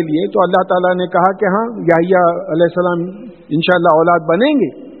اولاد کے لیے تو اللہ تعالیٰ نے کہا کہ ہاں یحییٰ علیہ السلام انشاءاللہ اولاد بنیں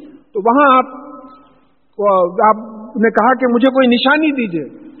گے، تو وہاں آپ نے کہا کہ مجھے کوئی نشانی دیجئے،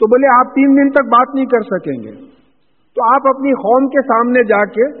 تو بولے آپ 3 دن تک بات نہیں کر سکیں گے۔ تو آپ اپنی قوم کے سامنے جا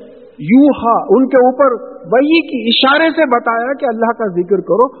کے یوحا ان کے اوپر وحی کی اشارے سے بتایا کہ اللہ کا ذکر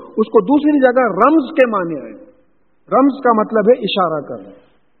کرو۔ اس کو دوسری جگہ رمز کے معنی آئے، رمز کا مطلب ہے اشارہ کرنا۔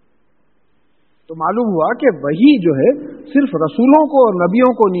 تو معلوم ہوا کہ وحی جو ہے صرف رسولوں کو اور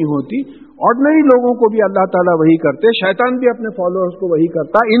نبیوں کو نہیں ہوتی، آرڈنری لوگوں کو بھی اللہ تعالیٰ وحی کرتے، شیطان بھی اپنے فالوورز کو وحی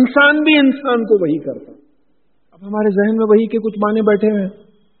کرتا، انسان بھی انسان کو وحی کرتا۔ اب ہمارے ذہن میں وحی کے کچھ معنی بیٹھے ہیں،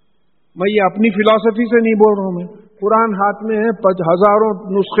 میں یہ اپنی فلسفی سے نہیں بول رہا ہوں، میں قرآن ہاتھ میں ہے، ہزاروں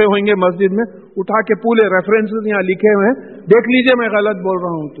نسخے ہوئیں گے مسجد میں، اٹھا کے پورے ریفرنسز یہاں لکھے ہوئے ہیں، دیکھ لیجئے میں غلط بول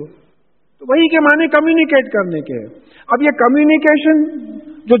رہا ہوں تو وحی کے معنی کمیونیکیٹ کرنے کے ہیں۔ اب یہ کمیونیکیشن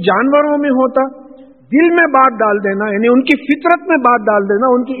جو جانوروں میں ہوتا، دل میں بات ڈال دینا، یعنی ان کی فطرت میں بات ڈال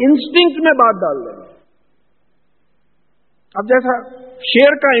دینا، ان کی انسٹنکٹ میں بات ڈال دینا۔ اب جیسا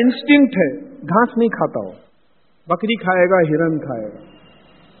شیر کا انسٹنکٹ ہے گھاس نہیں کھاتا ہو، بکری کھائے گا، ہرن کھائے گا۔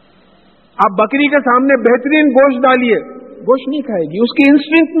 آپ بکری کے سامنے بہترین گوشت ڈالیے، گوشت نہیں کھائے گی، اس کی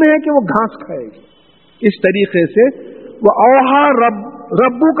انسٹنکٹ میں ہے کہ وہ گھاس کھائے گی۔ اس طریقے سے وہ اوہا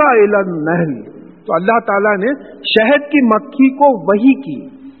ربو کا اعلان نحل، تو اللہ تعالیٰ نے شہد کی مکھی کو وحی کی،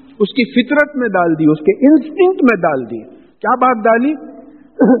 اس کی فطرت میں ڈال دی، اس کے انسٹنکٹ میں ڈال دی۔ کیا بات ڈالی؟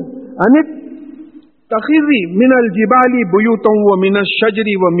 انت تخذی من الجبال بیوتا ومن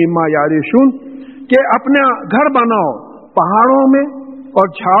الشجر ومما یعرشون، کہ اپنا گھر بناؤ پہاڑوں میں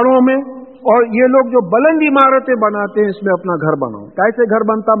اور جھاڑوں میں، اور یہ لوگ جو بلند عمارتیں بناتے ہیں اس میں اپنا گھر بناؤ۔ کیسے گھر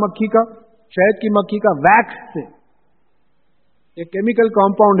بنتا مکھی کا، شہد کی مکھی کا؟ ویکس سے، ایک کیمیکل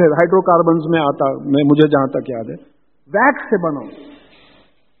کمپاؤنڈ ہے ہائیڈرو کاربنز میں آتا، مجھے جہاں تک یاد ہے، ویکس سے بناؤ۔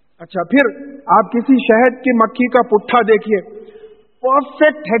 اچھا، پھر آپ کسی شہد کی مکھی کا پٹھا دیکھیے،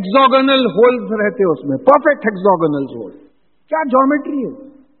 پرفیکٹ ہیکزاگونل ہولز رہتے اس میں، پرفیکٹ ہیکزاگونل ہول۔ کیا جیومیٹری ہے!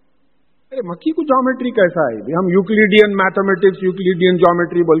 ارے مکھی کو جیومیٹری کیسا ہے؟ ہم یوکلیڈین میتھمیٹکس، یوکلیڈین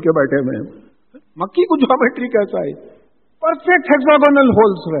جیومیٹری بول کے بیٹھے ہوئے ہیں، مکھی کو جیومیٹری کیسا ہے؟ پرفیکٹ ہیکزاگونل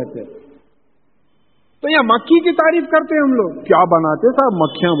ہولز رہتے۔ تو یہ مکھی کی تعریف کرتے ہیں ہم لوگ، کیا بناتے صاحب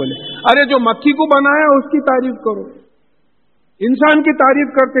مکھیاں بولے، ارے جو مکھی کو بنایا اس کی تعریف کرو۔ انسان کی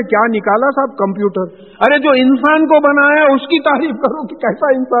تعریف کرتے، کیا نکالا صاحب کمپیوٹر، ارے جو انسان کو بنایا اس کی تعریف کرو کہ کیسا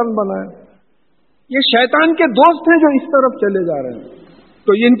انسان بنایا۔ یہ شیطان کے دوست ہیں جو اس طرف چلے جا رہے ہیں۔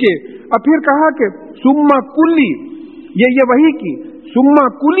 تو ان کے اب پھر کہا کہ سما کلی، یہ وحی کی، سما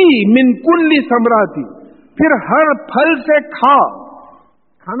کلی من کلی ثمراتی، پھر ہر پھل سے کھا،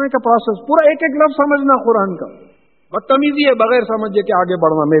 کھانے کا پروسیس پورا ایک ایک لفظ سمجھنا قرآن کا، بدتمیزی ہے بغیر سمجھے کہ آگے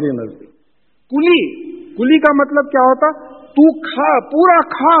بڑھنا میرے نزدیک۔ کلی، کلی کا مطلب کیا ہوتا؟ تو کھا، پورا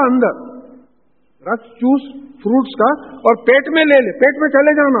کھا، اندر رس چوس فروٹس کا، اور پیٹ میں لے لے، پیٹ میں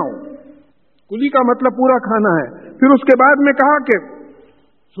چلے جانا ہو۔ کلی کا مطلب پورا کھانا ہے۔ پھر اس کے بعد میں کہا کہ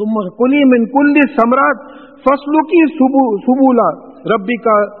کلی من کلی ثمرات فسلکی سبولا ربی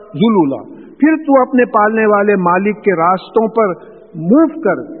کا ذلولا، پھر تو اپنے پالنے والے مالک کے راستوں پر موو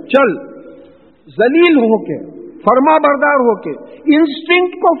کر چل، ذلیل ہو کے، فرما بردار ہو کے،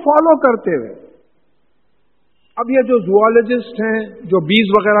 انسٹنکٹ کو فالو کرتے ہوئے۔ اب یہ جو زوالوجسٹ ہیں جو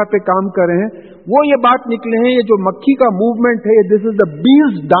بیز وغیرہ پہ کام کر رہے ہیں، وہ یہ بات نکلے ہیں، یہ جو مکھی کا موومنٹ ہے، دس از دا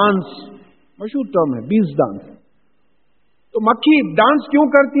بیز ڈانس، مشہور ٹرم ہے بیز ڈانس۔ تو مکھی ڈانس کیوں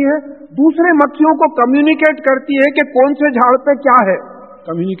کرتی ہے؟ دوسرے مکھیوں کو کمیونیکیٹ کرتی ہے کہ کون سے جھاڑ پہ کیا ہے،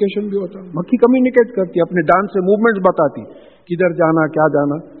 کمیونیکیشن بھی ہوتا ہے۔ مکھی کمیونیکیٹ کرتی ہے، اپنے ڈانس سے موومنٹ بتاتی، کدھر جانا کیا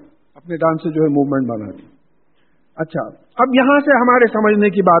جانا، اپنے ڈانس سے جو ہے موومنٹ بناتی۔ اچھا، اب یہاں سے ہمارے سمجھنے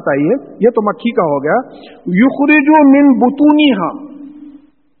کی بات آئی ہے، یہ تو مکھی کا ہو گیا۔ یخرج من بطونہا،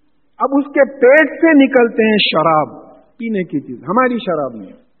 اب اس کے پیٹ سے نکلتے ہیں شراب، پینے کی چیز، ہماری شراب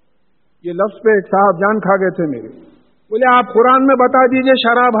نہیں۔ یہ لفظ پہ ایک صاحب جان کھا گئے تھے میرے، بولے آپ قرآن میں بتا دیجئے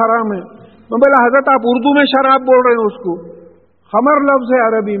شراب حرام ہے۔ میں بولا حضرت آپ اردو میں شراب بول رہے ہیں، اس کو خمر لفظ ہے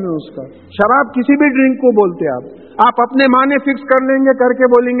عربی میں، اس کا شراب کسی بھی ڈرنک کو بولتے آپ اپنے معنی فکس کر لیں گے، کر کے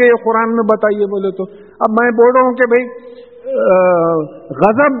بولیں گے یہ قرآن میں بتائیے بولے تو۔ اب میں بول رہا ہوں کہ بھائی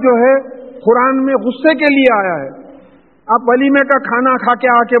غضب جو ہے قرآن میں غصے کے لیے آیا ہے، آپ ولیمے کا کھانا کھا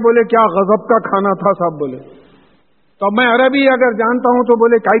کے آ کے بولے کیا غضب کا کھانا تھا صاحب بولے، تو میں عربی اگر جانتا ہوں تو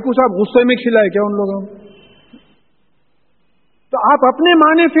بولے کائی کو صاحب غصے میں کھلائے کیا ان لوگوں؟ تو آپ اپنے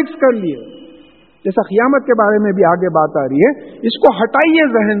معنی فکس کر لیے۔ جیسا قیامت کے بارے میں بھی آگے بات آ رہی ہے، اس کو ہٹائیے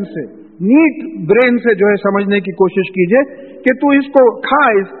ذہن سے، नीट ब्रेन से जो है समझने की कोशिश कीजिए कि तू इसको खा,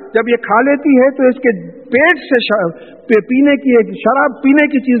 जब ये खा लेती है तो इसके पेट से पीने की एक शराब पीने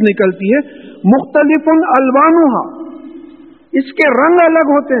की चीज निकलती है, मुख्तलिफुन अलवानुहा, इसके रंग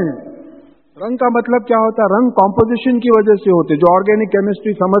अलग होते हैं। रंग का मतलब क्या होता है? रंग कॉम्पोजिशन की वजह से होते हैं, जो ऑर्गेनिक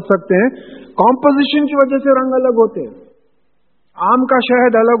केमिस्ट्री समझ सकते हैं, कॉम्पोजिशन की वजह से रंग अलग होते हैं। आम का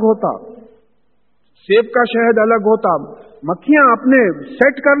शहद अलग होता, सेब का शहद अलग होता, मक्खियां अपने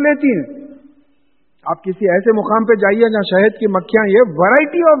सेट कर लेती हैं। आप किसी ऐसे मुकाम पे जाइए जहां शहद की मक्खियां, ये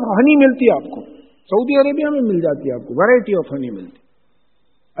वैरायटी ऑफ हनी मिलती है आपको, सऊदी अरेबिया में मिल जाती है आपको, वैरायटी ऑफ हनी मिलती,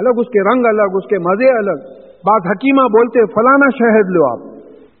 अलग उसके रंग अलग, उसके मजे अलग। बात हकीमा बोलते फलाना शहद लो आप,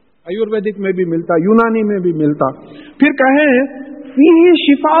 आयुर्वेदिक में भी मिलता, यूनानी में भी मिलता। फिर कहें फीही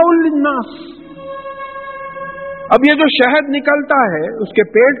शिफाउल लिन्नास, अब ये जो शहद निकलता है उसके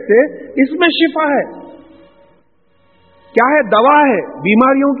पेट से, इसमें शिफा है। क्या है? दवा है,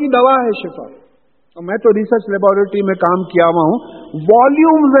 बीमारियों की दवा है, शिफा। तो मैं तो रिसर्च लेबोरेटरी में काम किया हुआ हूं,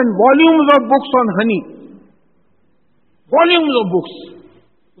 volumes and volumes of books on honey, volumes of books,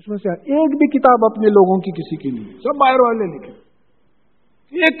 उसमें से एक भी किताब अपने लोगों की किसी की नहीं, सब बाहर वाले लिखे,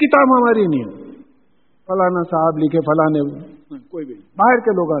 एक किताब हमारी नहीं है, फलाना साहब लिखे, फलाने कोई भी, बाहर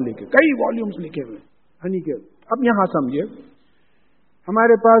के लोग लिखे, कई वॉल्यूम्स लिखे हुए हनी के। अब यहां समझिए,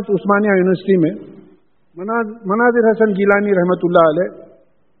 हमारे पास उस्मानिया यूनिवर्सिटी में मनाजिर हसन गिलानी रहमतुल्लाह अलैह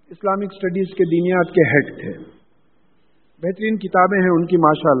इस्लामिक स्टडीज के दीनियात के हेड थे, बेहतरीन किताबें हैं उनकी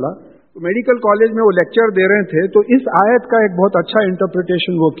माशाअल्लाह। तो मेडिकल कॉलेज में वो लेक्चर दे रहे थे, तो इस आयत का एक बहुत अच्छा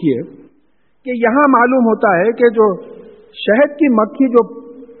इंटरप्रिटेशन वो किए कि यहां मालूम होता है कि जो शहद की मक्खी जो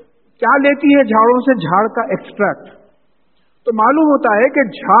क्या लेती है झाड़ों से, झाड़ का एक्सट्रैक्ट, तो मालूम होता है कि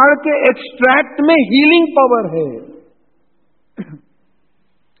झाड़ के एक्सट्रैक्ट में हीलिंग पावर है।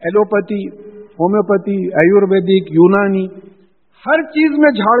 एलोपैथी, होम्योपैथी, आयुर्वेदिक, यूनानी, हर चीज में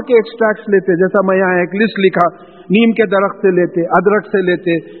झाड़ के एक्सट्रैक्ट्स लेते। जैसा मैं यहां एक लिस्ट लिखा, नीम के दरख्त से लेते, अदरक से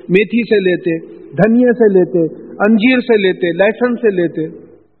लेते, मेथी से लेते, धनिया से लेते, अंजीर से लेते, लहसुन से लेते।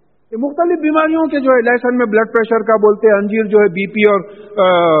 ये मुख्तलिफ बीमारियों के जो है, लहसुन में ब्लड प्रेशर का बोलते हैं, अंजीर जो है बीपी और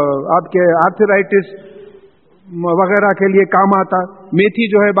आपके आर्थराइटिस वगैरह के लिए काम आता, मेथी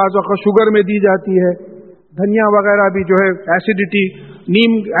जो है बाज़ वक़्त शुगर में दी जाती है, धनिया वगैरह भी जो है एसिडिटी,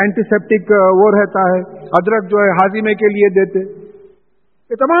 नीम एंटीसेप्टिक वो रहता है, अदरक जो है हाजिमे के लिए देते,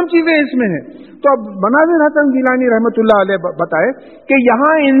 ये तमाम चीजें इसमें हैं। तो अब मनाजिर हसन गिलानी रहमतुल्लाह अलैह बताए कि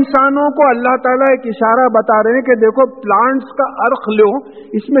यहां इंसानों को अल्लाह ताला एक इशारा बता रहे हैं कि देखो प्लांट्स का अर्क लो,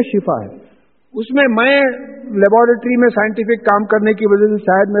 इसमें शिफा है। उसमें मैं लेबोरेटरी में साइंटिफिक काम करने की वजह से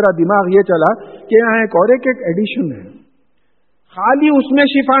शायद मेरा दिमाग ये चला कि यहाँ एक और एक एडिशन है, खाली उसमें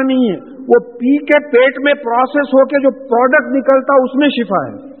शिफा नहीं है, वो पी के पेट में प्रोसेस होके जो प्रोडक्ट निकलता उसमें शिफा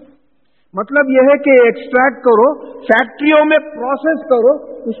है। मतलब यह है कि एक्सट्रैक्ट करो, फैक्ट्रियों में प्रोसेस करो,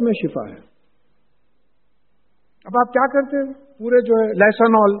 उसमें शिफा है। अब आप क्या करते हैं? पूरे जो है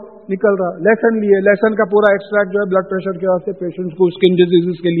लहसनॉल निकल रहा, लहसुन लिए, लहसुन का पूरा एक्सट्रैक्ट जो है ब्लड प्रेशर के वास्ते पेशेंट्स को स्किन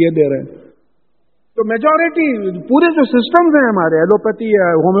डिजीजेस के लिए दे रहे हैं। तो मेजॉरिटी पूरे जो सिस्टम्स हैं हमारे, एलोपैथी,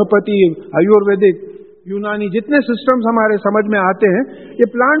 होम्योपैथी, आयुर्वेदिक, यूनानी, जितने सिस्टम्स हमारे समझ में आते हैं, ये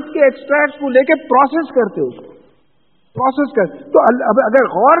प्लांट्स के एक्सट्रैक्ट्स को लेके प्रोसेस करते, उसको प्रोसेस कर। तो अब अगर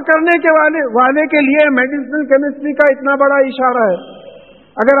गौर करने के वाले के लिए मेडिसिनल केमिस्ट्री का इतना बड़ा इशारा है,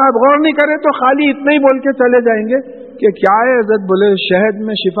 अगर आप गौर नहीं करें तो खाली इतना ही बोल के चले जाएंगे कि क्या है हज़रत, बोले शहद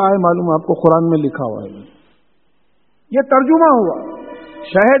में शिफा है, मालूम आपको कुरान में लिखा हुआ है, ये तर्जुमा हुआ,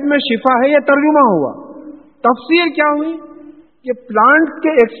 शहद में शिफा है, ये तर्जुमा हुआ। तफसीर क्या हुई कि प्लांट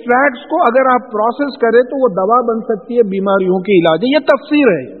के एक्सट्रैक्ट्स को अगर आप प्रोसेस करें तो वो दवा बन सकती है, बीमारियों के इलाज है, ये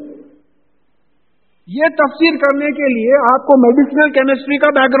तफसीर है। ये तफसीर करने के लिए आपको मेडिसिनल केमिस्ट्री का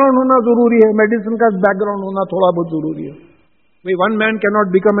बैकग्राउंड होना जरूरी है, मेडिसिन का बैकग्राउंड होना थोड़ा बहुत जरूरी है। भाई one man can not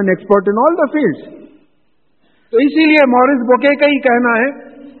become an expert in all the fields. तो इसीलिए मॉरिस बोके का ही कहना है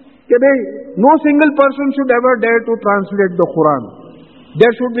कि भाई no single person should ever dare to translate the Quran,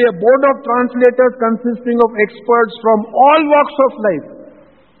 there should be a board of translators consisting of experts from all walks of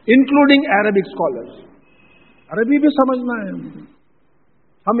life including Arabic scholars. अरबी भी समझना है।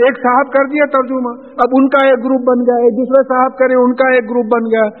 हम एक साहब कर दिया तर्जुमा, अब उनका एक ग्रुप बन गया, एक दूसरे साहब करे उनका एक ग्रुप बन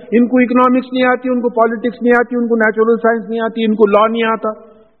गया, इनको इकोनॉमिक्स नहीं आती, उनको पॉलिटिक्स नहीं आती, उनको नेचुरल साइंस नहीं आती, इनको लॉ नहीं आता।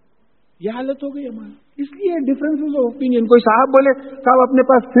 ये हालत हो गई हमारी। इसलिए डिफरेंसेस ऑफ ओपिनियन। कोई साहब बोले साहब अपने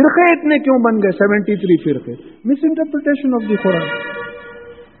पास फिरके इतने क्यों बन गए, 73 फिरके, misinterpretation of the Quran.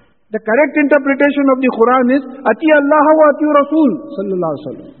 The correct interpretation of the Quran is अती अल्लाह व अती रसूल सल्लल्लाहु अलैहि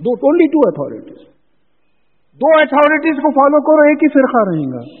वसल्लम, दो ओनली टू अथॉरिटीज। दो अथॉरिटीज को फॉलो करो, एक ही फिरका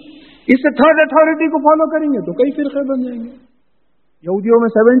रहेगा। इससे थर्ड अथॉरिटी को फॉलो करेंगे तो कई फिरके बन जाएंगे। यहूदियों में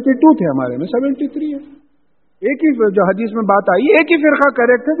 72 थे, हमारे में 73 है। एक ही जो हदीस में बात आई, एक ही फिरका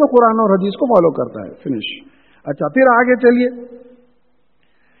करेक्ट है जो कुरान और हदीस को फॉलो करता है। फिनिश। अच्छा, फिर आगे चलिए,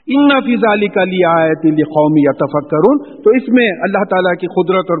 इन्ना फी ज़ालिका लिआयातिन लिक़ौमिन यतफ़क्करून। तो इसमें अल्लाह ताला की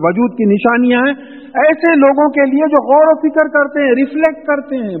कुदरत और वजूद की निशानियां हैं ऐसे लोगों के लिए जो गौर और फिक्र करते हैं, रिफ्लेक्ट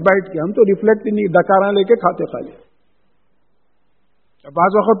करते हैं बैठ के। हम तो रिफ्लेक्ट ही नहीं, डकारा लेके खाते खाली।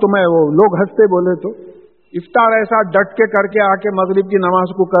 बाज़ वक़्त तो मैं, वो लोग हंसते बोले तो इफ्तार ऐसा डट के करके आके मगरिब की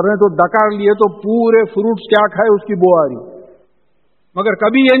नमाज को कर रहे हैं तो डकार लिए तो पूरे फ्रूट्स क्या खाए उसकी बो आ रही, मगर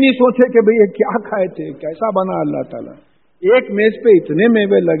कभी ये नहीं सोचे कि भाई ये क्या खाए थे, कैसा बना अल्लाह ताला। एक मेज पे इतने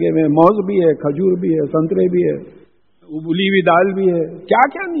मेवे लगे हुए, मौज भी है, खजूर भी है, संतरे भी है, उबली हुई दाल भी है, क्या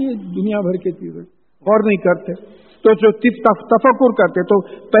क्या नहीं है, दुनिया भर की चीजें। गौर नहीं करते तो जो तफक्कुर करते। तो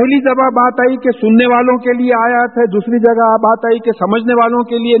पहली जगह बात आई कि सुनने वालों के लिए आयत है, दूसरी जगह बात आई कि समझने वालों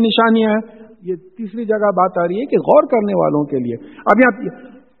के लिए निशानियां हैं, ये तीसरी जगह बात आ रही है कि गौर करने वालों के लिए। अब यहाँ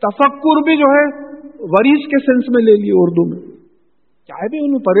तफक्कुर भी जो है वरीज के सेंस में ले लिए उर्दू में, चाहे भी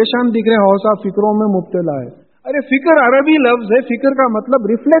उन्हें परेशान दिख रहे हैं, हौसा फिक्रों में मुब्तला है। अरे फिक्र अरबी लफ्ज है, फिक्र का मतलब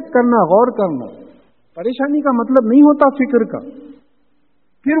रिफ्लेक्ट करना, गौर करना। परेशानी का मतलब नहीं होता फिक्र का।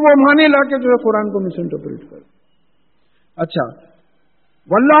 फिर वो माने ला के जो है कुरान को मिस इंटरप्रेट कर। अच्छा,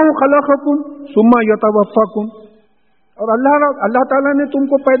 वल्लाहु खलक़कुम सुम्मा यतवफ़्फ़ाकुम, और अल्लाह ताला ने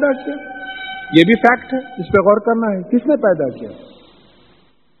तुमको पैदा किया, ये भी फैक्ट है, इस पे गौर करना है। किसने पैदा किया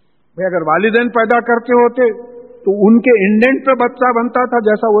भाई? अगर वालिदैन पैदा करते होते तो उनके इंडेंट पे बच्चा बनता था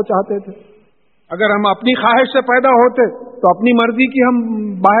जैसा वो चाहते थे। अगर हम अपनी ख्वाहिश से पैदा होते तो अपनी मर्जी की हम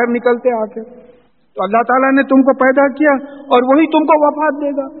बाहर निकलते आके। तो अल्लाह ताला ने तुमको पैदा किया और वही तुमको वफात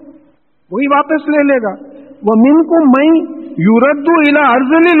देगा, वही वापस ले लेगा। वो मिनकुम मैं युरद्दु इला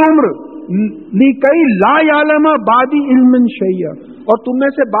अर्ज़लिल उम्र लिकई ला यालमा बादी इल्मिन शैया, और तुम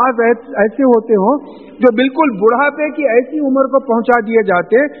में से बाज ऐसे होते हो जो बिल्कुल बुढ़ापे की ऐसी उम्र को पहुंचा दिए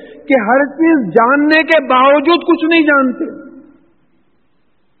जाते कि हर चीज जानने के बावजूद कुछ नहीं जानते।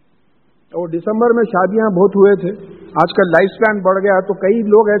 तो दिसंबर में शादियां बहुत हुए थे, आजकल लाइफ स्पैन बढ़ गया तो कई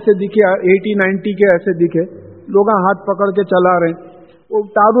लोग ऐसे दिखे, 80-90 के ऐसे दिखे, लोग हाथ पकड़ के चला रहे, वो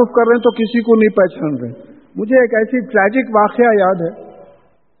तारुफ कर रहे हैं तो किसी को नहीं पहचान रहे। मुझे एक ऐसी ट्रैजिक वाकया याद है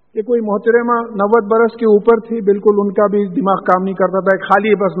कि कोई मोहतरमा 90 बरस के ऊपर थी, बिल्कुल उनका भी दिमाग काम नहीं करता था,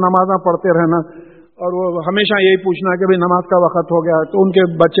 खाली बस नमाज़ा पढ़ते रहना, और वो हमेशा यही पूछना कि भाई नमाज का वक्त हो गया, तो उनके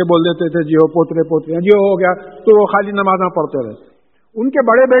बच्चे बोल देते थे जियो पोतरे पोतरियां जियो हो गया, तो वो खाली नमाज़ा पढ़ते रहे। उनके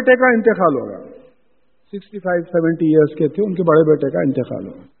बड़े बेटे का इंतकाल हो गया, 65-70 ईयर्स के थे, उनके बड़े बेटे का इंतकाल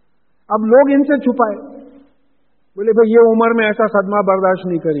हो गया। अब लोग इनसे छुपाए, बोले भाई ये उम्र में ऐसा सदमा बर्दाश्त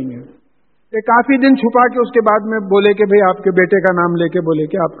नहीं करेंगे। ये काफी दिन छुपा के उसके बाद में बोले कि भाई आपके बेटे का नाम लेके बोले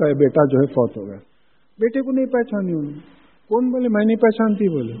कि आपका ये बेटा जो है फौत हो गया। बेटे को नहीं पहचानी उन्होंने। कौन? बोले मैं नहीं पहचानती।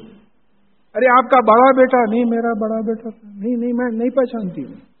 बोले अरे आपका बड़ा बेटा? नहीं मेरा बड़ा बेटा। नहीं मैं नहीं पहचानती।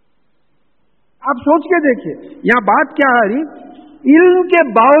 आप सोच के देखिए यहाँ बात क्या आ रही, इल्म के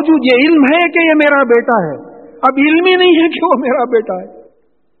बावजूद, ये इल्म है कि ये मेरा बेटा है, अब इल्म ही नहीं है कि वो मेरा बेटा है।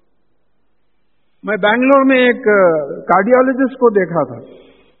 मैं बैंगलोर में एक कार्डियोलॉजिस्ट को देखा था,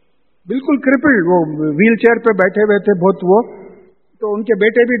 बिल्कुल क्रिपल्ड, वो व्हील चेयर पे बैठे हुए थे बहुत, वो तो उनके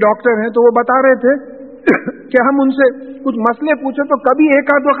बेटे भी डॉक्टर हैं, तो वो बता रहे थे कि हम उनसे कुछ मसले पूछे तो कभी एक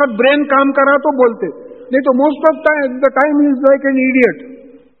आध वक्त ब्रेन काम करा तो बोलते, नहीं तो most of the time he is like an idiot.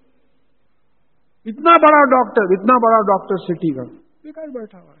 इतना बड़ा डॉक्टर सिटी का बेकार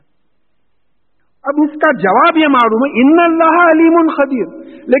बैठा हुआ है। अब इसका जवाब ये मालूम है, इन्नल्लाह अलीमुन खबीर,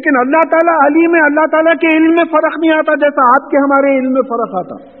 लेकिन अल्लाह ताला अलीम है, अल्लाह ताला के इल्म में फर्क नहीं आता जैसा आपके हमारे इल्म में फर्क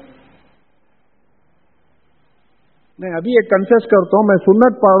आता। मैं अभी एक कन्फेस करता हूं, मैं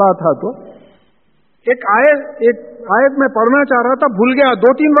सुन्नत पढ़ रहा था तो एक आयत में पढ़ना चाह रहा था, भूल गया,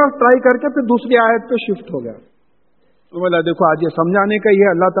 2-3 बार ट्राई करके फिर दूसरी आयत पे शिफ्ट हो गया। तो बोला देखो आज ये समझाने का ही है,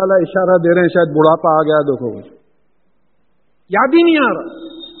 अल्लाह ताला इशारा दे रहे हैं, शायद बुढ़ापा आ गया, देखो याद ही नहीं आ रहा।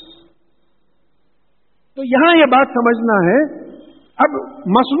 तो यहां ये बात समझना है। अब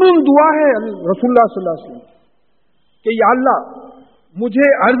मसनून दुआ है रसूलुल्लाह सल्लल्लाहु अलैहि वसल्लम कि या अल्लाह मुझे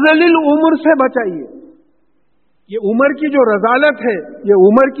अर्ज़लिल उम्र से बचाइए। ये उम्र की जो रज़ालत है, ये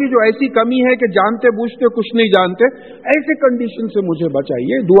उम्र की जो ऐसी कमी है कि जानते बूझते कुछ नहीं जानते, ऐसे कंडीशन से मुझे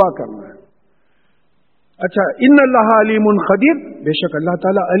बचाइए, दुआ करना है। अच्छा, इन्नल्लाह अलीमुन खबीर, बेशक अल्लाह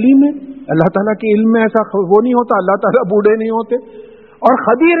ताला अलीम है, अल्लाह ताला के इल्म में ऐसा वो नहीं होता, अल्लाह ताला बूढ़े नहीं होते, और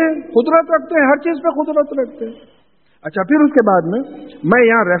खबीर है, कुदरत रखते हैं, हर चीज पे कुदरत रखते हैं। अच्छा, फिर उसके बाद में मैं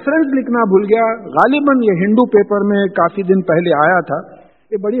यहाँ रेफरेंस लिखना भूल गया, गालिबन ये हिंदू पेपर में काफी दिन पहले आया था,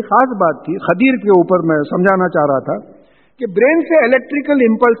 ये बड़ी खास बात थी, खदीर के ऊपर मैं समझाना चाह रहा था कि ब्रेन से इलेक्ट्रिकल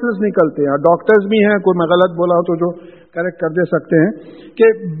इंपल्सेस निकलते हैं, डॉक्टर्स भी हैं, कोई मैं गलत बोला हो तो जो करेक्ट कर दे सकते हैं, कि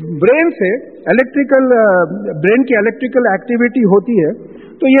ब्रेन से ब्रेन की इलेक्ट्रिकल एक्टिविटी होती है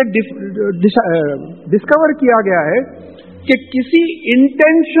تو یہ ڈسکور کیا گیا ہے کہ کسی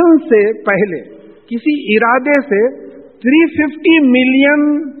انٹینشن سے پہلے، کسی ارادے سے 350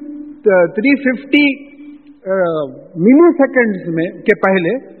 ملی سیکنڈز میں کے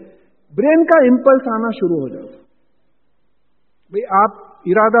پہلے برین کا امپلس آنا شروع ہو جاتا. بھئی آپ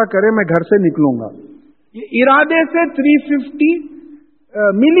ارادہ کریں میں گھر سے نکلوں گا، یہ ارادے سے 350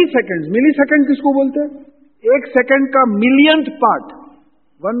 ملی سیکنڈ کس کو بولتے ہیں؟ ایک سیکنڈ کا ملینتھ part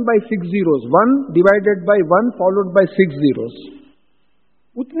 1/6 zeros، 1 divided by 1 followed by 6 zeros.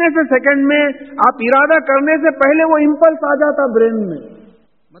 اتنے سے سیکنڈ میں آپ ارادہ کرنے سے پہلے وہ امپلس آ جاتا برین میں.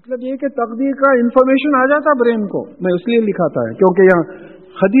 مطلب یہ کہ تقدیر کا انفارمیشن آ جاتا برین کو. میں اس لیے لکھا تھا کیونکہ یہاں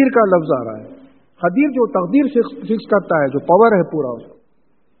خدیر کا لفظ آ رہا ہے. خدیر جو تقدیر فکس کرتا ہے، جو پاور ہے پورا اس کا.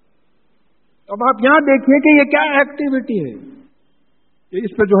 اب آپ یہاں دیکھیے کہ یہ کیا ایکٹیویٹی ہے،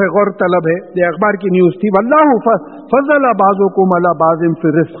 اس پہ جو ہے غور طلب ہے. یہ اخبار کی نیوز تھی. واللہ فضل بعضکم علی بعض فی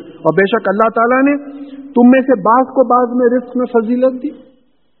الرزق، اور بے شک اللہ تعالیٰ نے تم میں سے بعض کو بعض میں رزق میں فضیلت دی.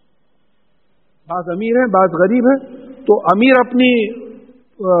 بعض امیر ہیں بعض غریب ہیں، تو امیر اپنی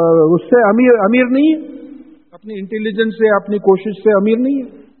اس سے امیر نہیں ہے، اپنی انٹیلیجنس سے اپنی کوشش سے امیر نہیں ہے.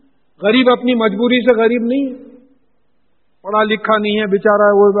 غریب اپنی مجبوری سے غریب نہیں ہے، پڑھا لکھا نہیں ہے بیچارہ،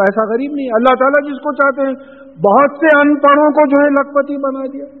 وہ ایسا غریب نہیں ہے. اللہ تعالیٰ جس کو چاہتے ہیں، بہت سے ان پڑھوں کو جو ہے لکھپتی بنا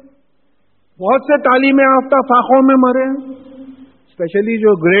دیا، بہت سے تعلیم یافتہ فاقوں میں مرے ہیں. اسپیشلی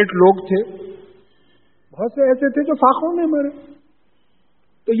جو گریٹ لوگ تھے، بہت سے ایسے تھے جو فاقوں میں مرے.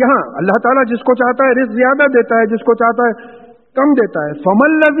 تو یہاں اللہ تعالیٰ جس کو چاہتا ہے رزق زیادہ دیتا ہے، جس کو چاہتا ہے کم دیتا ہے. فَمَا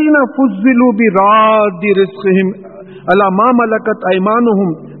الَّذِينَ فُضِّلُوا بِرَادِّ رِزْقِهِمْ عَلَى مَا مَلَكَتْ أَيْمَانُهُمْ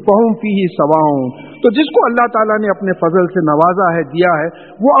فَهُمْ فِيهِ سَوَاءٌ. تو جس کو اللہ تعالیٰ نے اپنے فضل سے نوازا ہے، دیا ہے،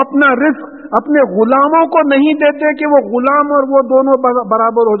 وہ اپنا رزق اپنے غلاموں کو نہیں دیتے کہ وہ غلام اور وہ دونوں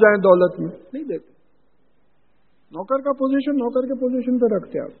برابر ہو جائیں دولت میں، نہیں دیتے. نوکر کا پوزیشن نوکر کے پوزیشن پہ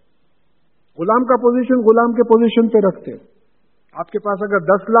رکھتے آپ، غلام کا پوزیشن غلام کے پوزیشن پہ رکھتے. آپ کے پاس اگر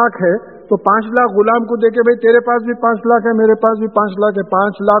 10 لاکھ ہے تو 5 لاکھ غلام کو دے کے بھائی تیرے پاس بھی 5 لاکھ ہے، میرے پاس بھی 5 لاکھ ہے،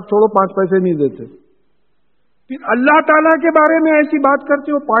 5 لاکھ چھوڑو 5 پیسے نہیں دیتے. پھر اللہ تعالیٰ کے بارے میں ایسی بات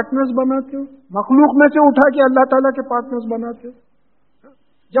کرتے ہو، پارٹنرز بناتے ہو، مخلوق میں سے اٹھا کے اللہ تعالیٰ کے پارٹنرز بناتے ہو.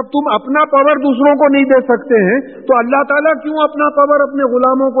 جب تم اپنا پاور دوسروں کو نہیں دے سکتے ہیں تو اللہ تعالیٰ کیوں اپنا پاور اپنے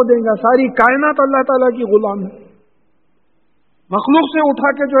غلاموں کو دیں گا؟ ساری کائنات اللہ تعالیٰ کی غلام ہے. مخلوق سے اٹھا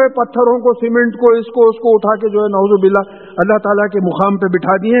کے جو ہے پتھروں کو، سیمنٹ کو، اس کو اٹھا کے جو ہے نعوذ باللہ اللہ تعالیٰ کے مقام پہ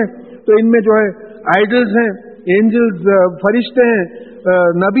بٹھا دیے. تو ان میں جو ہے آئیڈلز ہیں، اینجلز، فرشتے ہیں،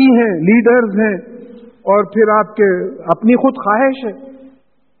 نبی ہیں، لیڈرز ہیں، اور پھر آپ کے اپنی خود خواہش ہے.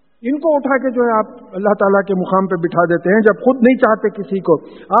 ان کو اٹھا کے جو ہے آپ اللہ تعالیٰ کے مقام پہ بٹھا دیتے ہیں جب خود نہیں چاہتے کسی کو.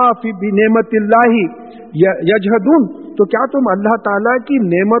 فی بنعمت اللہ یجحدون. تو کیا تم اللہ تعالیٰ کی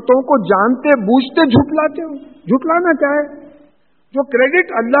نعمتوں کو جانتے بوجھتے جھٹلاتے ہو؟ جھٹلانا کیا ہے؟ جو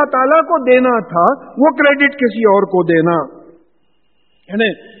کریڈٹ اللہ تعالیٰ کو دینا تھا وہ کریڈٹ کسی اور کو دینا، یعنی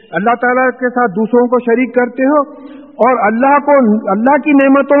اللہ تعالیٰ کے ساتھ دوسروں کو شریک کرتے ہو اور اللہ کی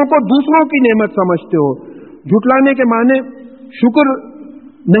نعمتوں کو دوسروں کی نعمت سمجھتے ہو. جھٹلانے کے معنی شکر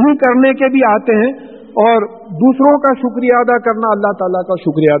نہیں کرنے کے بھی آتے ہیں، اور دوسروں کا شکریہ ادا کرنا، اللہ تعالیٰ کا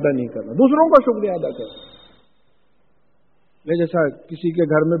شکریہ ادا نہیں کرنا، دوسروں کا شکریہ ادا کرنا. جیسا کسی کے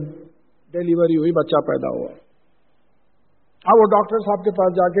گھر میں ڈیلیوری ہوئی، بچہ پیدا ہوا، اب وہ ڈاکٹر صاحب کے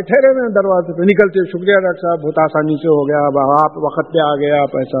پاس جا کے ٹھہرے ہوئے دروازے پہ، نکلتے شکریہ ڈاکٹر صاحب بہت آسانی سے ہو گیا، آپ وقت پہ آ گئے،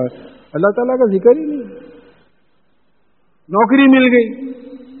 آپ ایسا. اللہ تعالیٰ کا ذکر ہی نہیں. نوکری مل گئی،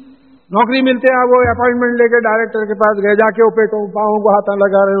 نوکری ملتے آپ وہ اپائنٹمنٹ لے کے ڈائریکٹر کے پاس گئے، جا کے وہ پیٹوں پاؤں کو ہاتھ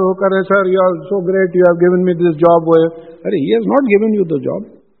لگا رہے ہو، کر رہے sir you are so great, you have given me this job. Array he has not given you the job,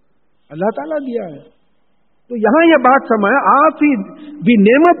 اللہ تعالیٰ دیا ہے. تو یہاں یہ بات سمجھے، آپ ہی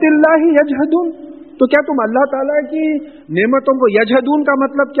بنعمت اللہ یجحدون. تو کیا تم اللہ تعالیٰ کی نعمتوں کو، یجحدون کا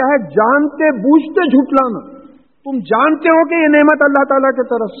مطلب کیا ہے؟ جانتے بوجھتے جھٹلانا. تم جانتے ہو کہ یہ نعمت اللہ تعالیٰ کی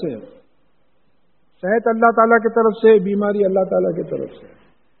طرف سے ہے، صحت اللہ تعالیٰ کی طرف سے، بیماری اللہ تعالیٰ کی طرف سے.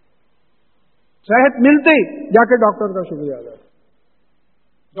 صحت ملتے ہی جا کے ڈاکٹر کا شکریہ ادا،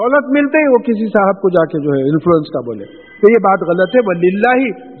 دولت ملتے ہی وہ کسی صاحب کو جا کے جو ہے انفلوئنس کا بولے. تو یہ بات غلط ہے. وَلِلَّهِ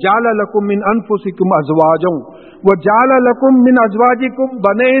جَعَلَ لَكُم مِّنْ أَنفُسِكُمْ أَزْوَاجًا وَجَعَلَ لَكُم مِّنْ أَزْوَاجِكُمْ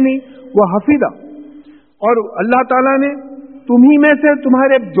بَنِينَ وَحَفِدًا. اور اللہ تعالیٰ نے تمہیں میں سے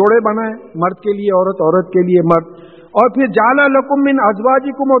تمہارے جوڑے بنائے، مرد کے لیے عورت، عورت کے لیے مرد. اور پھر جعل لکم من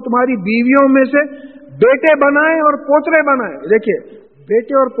ازواجکم، اور تمہاری بیویوں میں سے بیٹے بنائے اور پوترے بنائے. دیکھیے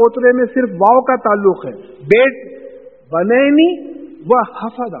بیٹے اور پوترے میں صرف واو کا تعلق ہے. بنینی و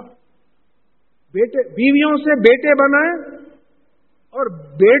حفظا، بیویوں سے بیٹے بنائے اور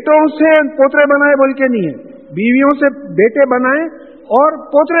بیٹوں سے پوترے بنائے بول کے نہیں ہے، بیویوں سے بیٹے بنائے اور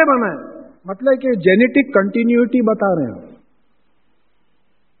پوترے بنائے. مطلب کہ جینیٹک کنٹینیوٹی بتا رہے ہیں.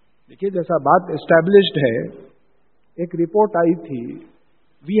 देखिए जैसा बात एस्टैब्लिश्ड है, एक रिपोर्ट आई थी,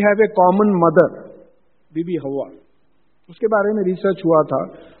 we have a common mother, Bibi Hawa, उसके बारे में रिसर्च हुआ था,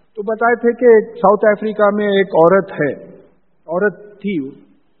 तो बताए थे कि साउथ अफ्रीका में एक औरत है, औरत थी,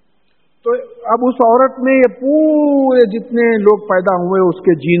 तो अब उस औरत में ये पूरे जितने लोग पैदा हुए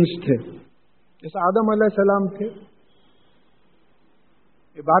उसके जीन्स थे, जैसे आदम अलैहिस्सलाम थे,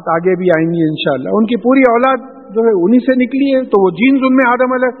 ये बात आगे भी आएंगी इंशाअल्लाह, उनकी पूरी औलाद जो है उन्हीं से निकली है, तो वो जीन्स उनमें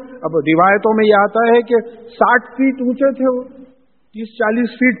आदम अलैहि, अब रिवायतों में ये आता है कि 60 फीट ऊंचे थे वो,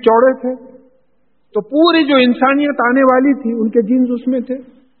 30-40 फीट चौड़े थे, तो पूरी जो इंसानियत आने वाली थी उनके जीन्स उसमें थे।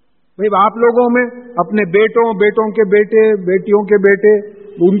 भाई आप लोगों में अपने बेटों, बेटों के बेटे, बेटियों के बेटे,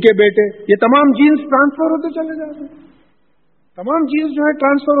 उनके बेटे, ये तमाम जीन्स ट्रांसफर होते चले जाते हैं, तमाम जीन्स जो है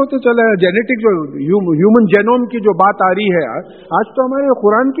ट्रांसफर होते चले हैं। जेनेटिक जो ह्यूमन जेनोम की जो बात आ रही है आज तो हमारे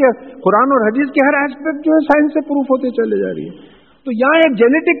कुरान और हदीस के हर एस्पेक्ट जो है साइंस से प्रूफ होते चले जा रही है। तो यहाँ एक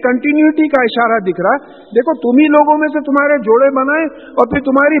जेनेटिक कंटिन्यूटी का इशारा दिख रहा है। देखो तुम ही लोगों में से तुम्हारे जोड़े बनाए और फिर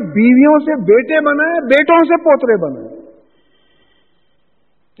तुम्हारी बीवियों से बेटे बनाए, बेटों से पोतरे बनाए,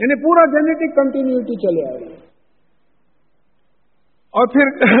 यानी पूरा जेनेटिक कंटिन्यूटी चले आ रही है। और फिर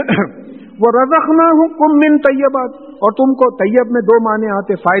वो रज़क़नाहुकुम मिन तय्यबात, और तुमको तैयब में दो माने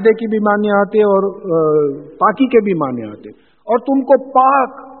आते, फायदे की भी माने आते और पाकी के भी माने आते, और तुमको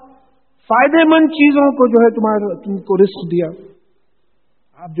पाक फायदेमंद चीजों को जो है तुमको रिस्क दिया।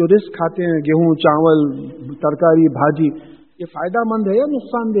 आप जो रिस्क खाते हैं, गेहूं, चावल, तरकारी, भाजी, ये फायदामंद है या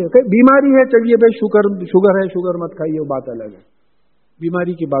नुकसानदेह है? बीमारी है, चलिए भाई शुगर है, शुगर मत खाइए, वो बात अलग है,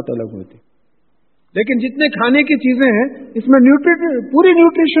 बीमारी की बात अलग होती। लेकिन जितने खाने की चीजें हैं इसमें पूरी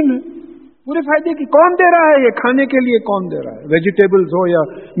न्यूट्रिशन है, पूरे फायदे की। कौन दे रहा है ये खाने के लिए? कौन दे रहा है? वेजिटेबल्स हो या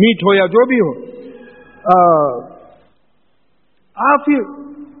मीट हो या जो भी हो।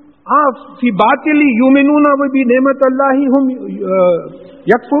 फी बातिल युमिनूना व बि नेमत अल्लाहि हुम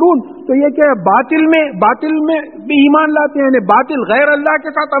यकफुरून, तो ये क्या है? बातिल में भी ईमान लाते हैं, बातिल गैर अल्लाह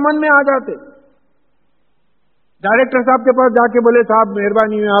के साथ अमन में आ जाते। डायरेक्टर साहब के पास जाके बोले साहब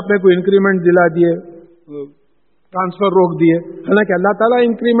मेहरबानी है आपने कोई इंक्रीमेंट दिला दिए, ट्रांसफर रोक दिए, हालांकि अल्लाह ताला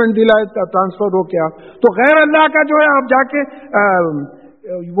इंक्रीमेंट दिलाए, ट्रांसफर रोके आप, तो गैर अल्लाह का जो है आप जाके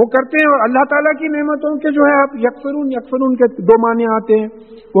वो करते हैं, और अल्लाह ताला की नेमतों के जो है आप यकफुरून के दो माने आते हैं।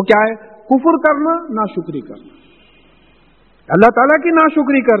 वो क्या है? कुफर करना, नाशुक्री करना। अल्लाह ताला की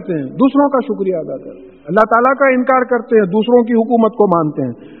नाशुक्री करते हैं, दूसरों का शुक्रिया अदा करते हैं, अल्लाह ताला का इनकार करते हैं, दूसरों की हुकूमत को मानते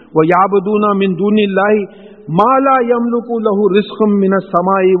हैं। वो याबदूना मिन दूनिल्लाहि मा ला यमलुकु लहु रिज़्क़ुम मिनस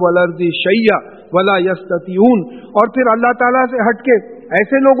समाई वल अर्ज़ि शैया वला यस्ततीऊन, और फिर अल्लाह ताला से हटके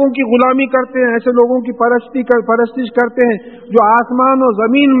ऐसे लोगों की गुलामी करते हैं, ऐसे लोगों की परस्तिश करते हैं जो आसमान और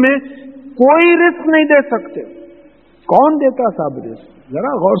जमीन में कोई रिस्क नहीं दे सकते। कौन देता साहब रिस्क?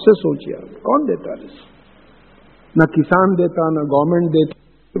 जरा गौर से सोचिए आप, कौन देता रिस्क? न किसान देता, न गवर्नमेंट देता।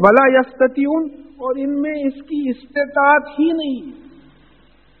 वला यस्ततीऊन, और इनमें इसकी इस्तेताअत ही नहीं,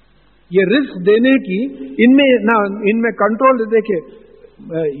 ये रिस्क देने की इनमें कंट्रोल। देखिए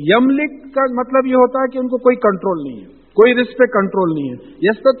यमलिक का मतलब ये होता है कि उनको कोई कंट्रोल नहीं है, कोई रिस्क पे कंट्रोल नहीं है।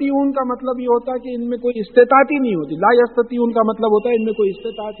 यस्ततीऊन का मतलब ये होता है कि इनमें कोई इस्तेताअत ही नहीं होती। ला यस्ततीऊन का मतलब होता है इनमें कोई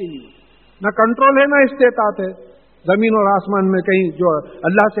इस्तेताअत ही नहीं होती, ना कंट्रोल है ना इस्तेताअत है। जमीन और आसमान में कहीं जो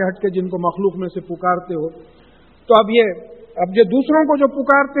अल्लाह से हटके जिनको मखलूक में से पुकारते हो, तो अब ये दूसरों को जो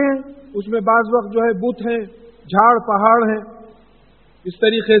पुकारते हैं उसमें बाज वक्त जो है बुत हैं, झाड़ पहाड़ हैं, इस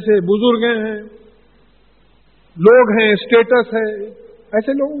तरीके से बुजुर्ग हैं, लोग हैं, स्टेटस है,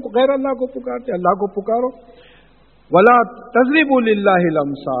 ऐसे लोगों को गैर अल्लाह को पुकारते। अल्लाह को पुकारो। वला तज़रिबू लिल्लाहिल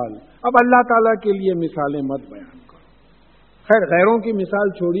अमसाल, अब अल्लाह ताला के लिए मिसालें मत बयान करो। खैर गैरों की मिसाल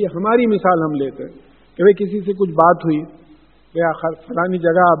छोड़िए, हमारी मिसाल हम लेते हैं कि भाई किसी से कुछ बात हुई, भैया फलानी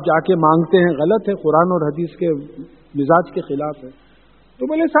जगह आप जाके मांगते हैं, गलत है, कुरान और हदीस के मिजाज के खिलाफ है। तो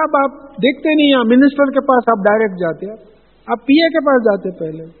बोले साहब आप देखते नहीं, यहाँ मिनिस्टर के पास आप डायरेक्ट जाते हैं, आप पीए के पास जाते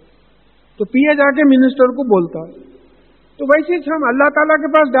पहले, तो पीए जाके मिनिस्टर को बोलता। तो वैसे ही हम अल्लाह ताला के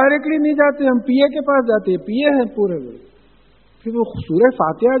पास डायरेक्टली नहीं जाते, हम पीए के पास जाते हैं, पीए हैं पूरे में। फिर वो सूरह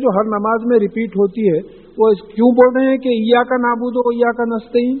फातिहा जो हर नमाज में रिपीट होती है, वो क्यों बोल रहे हैं कि इय्याका नअबुदु व इय्याका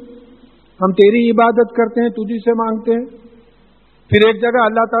नस्तईन, हम तेरी इबादत करते हैं, तुझी से मांगते हैं। फिर एक जगह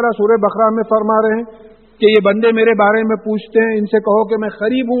अल्लाह ताला सूरह बकरा में फरमा रहे हैं कि ये बंदे मेरे बारे में पूछते हैं, इनसे कहो कि मैं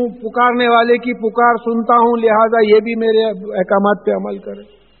करीब हूं, पुकारने वाले की पुकार सुनता हूं, लिहाजा ये भी मेरे अहकामात पे अमल करें।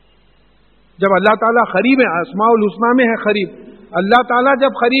 जब अल्लाह ताला करीब है, अस्माउल हुस्ना में है करीब, अल्लाह ताला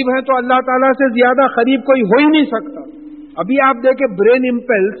जब करीब है तो अल्लाह ताला से ज्यादा करीब कोई हो ही नहीं सकता। अभी आप देखें ब्रेन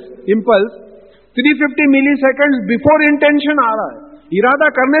इम्पल्स 350 मिली सेकेंड बिफोर इंटेंशन आ रहा है, इरादा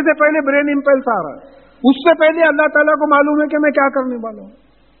करने से पहले ब्रेन इम्पल्स आ रहा है, उससे पहले अल्लाह ताला को मालूम है कि मैं क्या करने वाला हूं।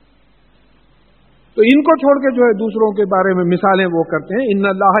 تو ان کو چھوڑ کے جو ہے دوسروں کے بارے میں مثالیں وہ کرتے ہیں. ان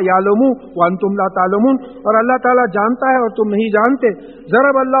اللہ یعلم وانتم لا تعلمون، اور اللہ تعالیٰ جانتا ہے اور تم نہیں جانتے.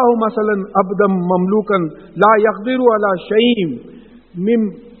 ضرب اللہ مثلا عبدا مملوکا لا يقدر على شيء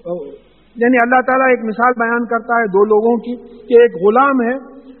یعنی اللہ تعالیٰ ایک مثال بیان کرتا ہے دو لوگوں کی کہ ایک غلام ہے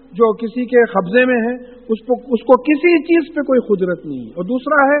جو کسی کے قبضے میں ہے، اس کو کسی چیز پہ کوئی قدرت نہیں ہے، اور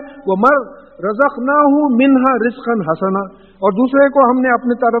دوسرا ہے وہ رزقناہ منہا رزقا حسنا، اور دوسرے کو ہم نے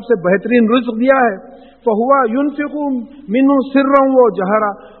اپنی طرف سے بہترین رزق دیا ہے. فہو ينفق منہ سرا و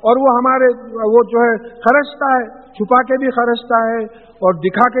جہرا، اور وہ جو ہے خرچتا ہے، چھپا کے بھی خرچتا ہے اور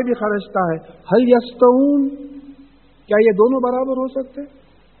دکھا کے بھی خرچتا ہے. هل يستوون، کیا یہ دونوں برابر ہو سکتے؟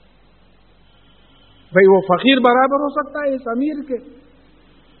 بھئی وہ فقیر برابر ہو سکتا ہے اس امیر کے،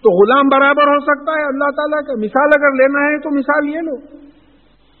 تو غلام برابر ہو سکتا ہے اللہ تعالیٰ کا. مثال اگر لینا ہے تو مثال یہ لو،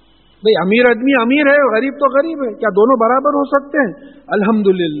 بھئی امیر آدمی امیر ہے اور غریب تو غریب ہے، کیا دونوں برابر ہو سکتے ہیں؟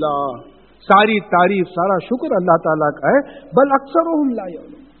 الحمدللہ، ساری تعریف سارا شکر اللہ تعالیٰ کا ہے. بل اکثرهم لا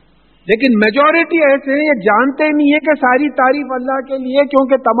یعلمون، لیکن میجورٹی ایسے ہیں یہ جانتے نہیں ہے کہ ساری تعریف اللہ کے لیے،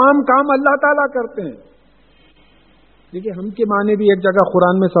 کیونکہ تمام کام اللہ تعالیٰ کرتے ہیں. دیکھیے ہم کے معنی بھی ایک جگہ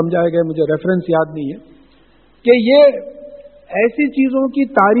قرآن میں سمجھائے گئے، مجھے ریفرنس یاد نہیں ہے، کہ یہ ایسی چیزوں کی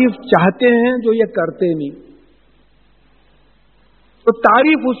تعریف چاہتے ہیں جو یہ کرتے نہیں. تو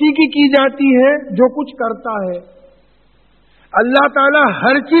تعریف اسی کی جاتی ہے جو کچھ کرتا ہے. اللہ تعالیٰ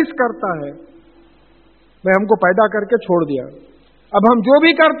ہر چیز کرتا ہے، میں ہم کو پیدا کر کے چھوڑ دیا، اب ہم جو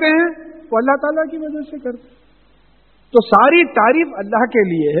بھی کرتے ہیں وہ اللہ تعالیٰ کی وجہ سے کرتے ہیں. تو ساری تعریف اللہ کے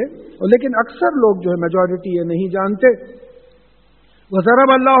لیے ہے، لیکن اکثر لوگ جو ہے میجورٹی یہ نہیں جانتے.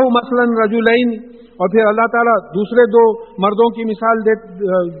 وضرب اللہ مثلا رجلین، اور پھر اللہ تعالیٰ دوسرے دو مردوں کی مثال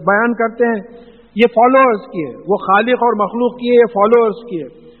بیان کرتے ہیں. یہ فالوورز کی ہے، وہ خالق اور مخلوق کی ہے، یہ فالوورز کی ہے.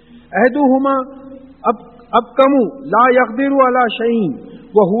 احدہما ابکم لا یقدر علی شیء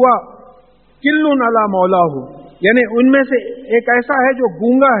وہو کل علی مولاه، یعنی ان میں سے ایک ایسا ہے جو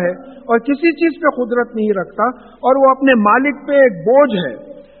گونگا ہے اور کسی چیز پہ قدرت نہیں رکھتا، اور وہ اپنے مالک پہ ایک بوجھ ہے.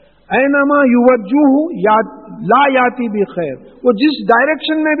 اینما یوجہہ لا یاتی بخیر، وہ جس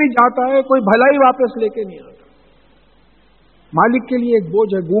ڈائریکشن میں بھی جاتا ہے کوئی بھلائی واپس لے کے نہیں آتا. مالک کے لیے ایک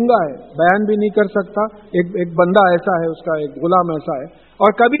بوجھ ہے، گونگا ہے، بیان بھی نہیں کر سکتا. ایک بندہ ایسا ہے، اس کا ایک غلام ایسا ہے،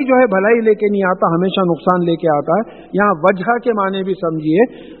 اور کبھی جو ہے بھلائی لے کے نہیں آتا، ہمیشہ نقصان لے کے آتا ہے. یہاں وجہ کے معنی بھی سمجھیے،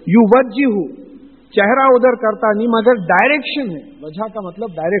 یوجہہ چہرہ ادھر کرتا نہیں مگر ڈائریکشن ہے. وجہ کا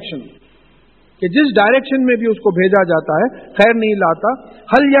مطلب ڈائریکشن، کہ جس ڈائریکشن میں بھی اس کو بھیجا جاتا ہے خیر نہیں لاتا.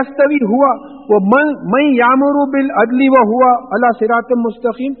 حل یستوی ہوا وہ من یامر بالعدل وہو علی صراط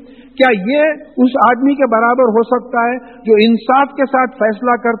مستقیم، کیا یہ اس آدمی کے برابر ہو سکتا ہے جو انصاف کے ساتھ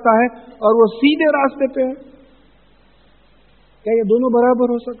فیصلہ کرتا ہے اور وہ سیدھے راستے پہ ہے؟ کیا یہ دونوں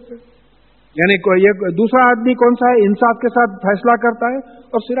برابر ہو سکتے ہیں؟ یعنی یہ دوسرا آدمی کون سا ہے؟ انصاف کے ساتھ فیصلہ کرتا ہے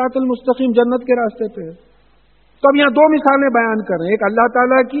اور صراط المستقیم جنت کے راستے پہ ہے. تو اب یہاں دو مثالیں بیان کر رہے ہیں، ایک اللہ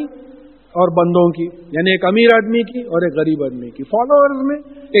تعالیٰ کی اور بندوں کی، یعنی ایک امیر آدمی کی اور ایک غریب آدمی کی. فالوورز میں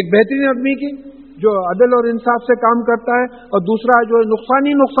ایک بہترین آدمی کی جو عدل اور انصاف سے کام کرتا ہے، اور دوسرا جو نقصان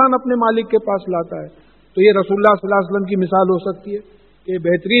ہی نقصان اپنے مالک کے پاس لاتا ہے. تو یہ رسول اللہ صلی اللہ علیہ وسلم کی مثال ہو سکتی ہے کہ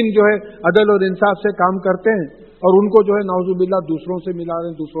بہترین جو ہے عدل اور انصاف سے کام کرتے ہیں، اور ان کو جو ہے نعوذ باللہ دوسروں سے ملا رہے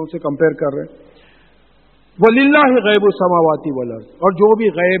ہیں، دوسروں سے کمپیئر کر رہے ہیں. وَلِلَّهِ غَيْبُ السَّمَاوَاتِ وَالْأَرْضِ، اور جو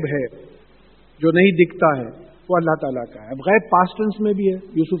بھی غیب ہے جو نہیں دکھتا ہے وہ اللہ تعالیٰ کا ہے. اب غیب پاسٹ ٹینس میں بھی ہے،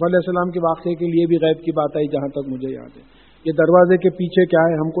 یوسف علیہ السلام کے واقعے کے لیے بھی غیب کی بات آئی جہاں تک مجھے یاد ہے. یہ دروازے کے پیچھے کیا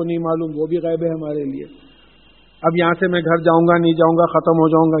ہے ہم کو نہیں معلوم، وہ بھی غیب ہے ہمارے لیے. اب یہاں سے میں گھر جاؤں گا نہیں جاؤں گا، ختم ہو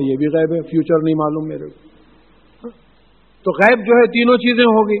جاؤں گا، یہ بھی غیب ہے. فیوچر نہیں معلوم میرے کو. تو غیب جو ہے تینوں چیزیں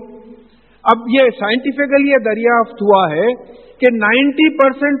ہوگی. اب یہ سائنٹیفکلی یہ دریافت ہوا ہے کہ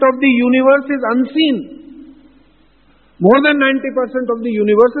 90% of the universe is unseen. More then 90% of the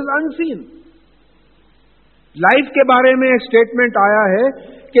universe is unseen. Life کے بارے میں ایک اسٹیٹمنٹ آیا ہے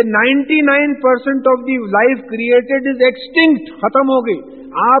کہ 99% of the life created is extinct, ختم ہو گئی.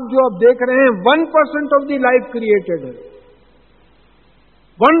 آپ جو اب دیکھ رہے ہیں 1% آف دی لائف کریٹڈ ہے.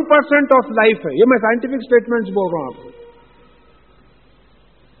 1% آف لائف ہے. یہ میں سائنٹیفک اسٹیٹمنٹس بول رہا ہوں آپ کو،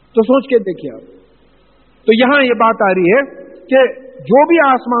 تو سوچ کے دیکھیے آپ. تو یہاں یہ بات آ رہی ہے کہ جو بھی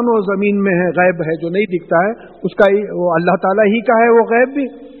آسمان و زمین میں ہے غیب ہے جو نہیں دکھتا ہے، اس کا وہ اللہ تعالیٰ ہی کا ہے وہ غیب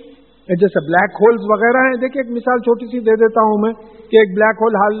بھی. جیسے بلیک ہولز وغیرہ ہیں. دیکھیں ایک مثال چھوٹی سی دے دیتا ہوں میں کہ ایک بلیک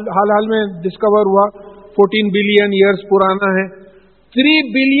ہول حال میں ڈسکور ہوا، 14 بلین ایئرز پرانا ہے. 3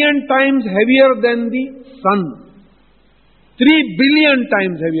 billion times heavier than the sun. 3 billion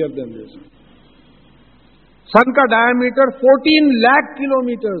times heavier than the sun. Sun کا ڈائیمیٹر 14 لاکھ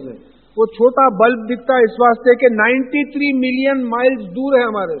کلومیٹرز ہے. وہ چھوٹا بلب دکھتا ہے اس واسطے کہ 93 ملین مائلز دور ہے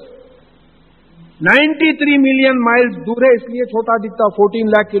ہمارے سے. 93 मिलियन माइल्स दूर है, इसलिए छोटा दिखता। 14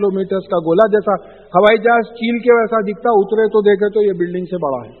 लाख किलोमीटर का गोला जैसा हवाई जहाज चील के वैसा दिखता, उतरे तो देखे तो ये बिल्डिंग से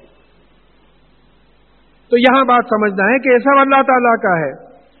बड़ा है। तो यहां बात समझना है कि ऐसा अल्लाह ताला का है।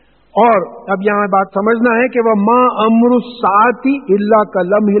 और अब यहां बात समझना है कि वह मा अमरु साती इल्ला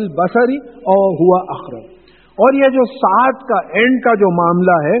कलमहिल बसरी और हुआ अखरब। और ये जो सात का एंड का जो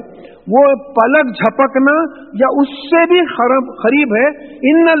मामला है वो पलक झपकना या उससे भी करीब है।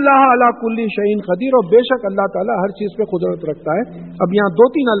 इन्नल्लाह अला कुल्ली शैइन कदीर, और बेशक अल्लाह ताला हर चीज पे कुदरत रखता है। अब यहां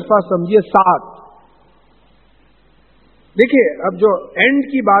 2-3 अल्फाज समझिए। सात, देखिए अब जो एंड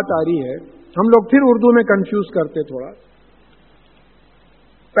की बात आ रही है, हम लोग फिर उर्दू में कंफ्यूज करते थोड़ा।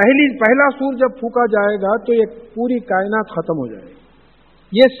 पहला सूर जब फूका जाएगा तो ये पूरी कायनात खत्म हो जाएगी,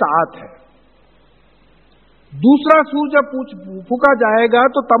 ये सात है। दूसरा सूर जब फूका जाएगा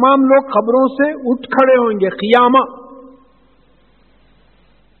तो तमाम लोग खबरों से उठ खड़े होंगे। खियामा,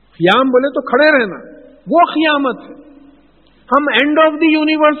 खियाम बोले तो खड़े रहना, वो खियामत है। हम एंड ऑफ द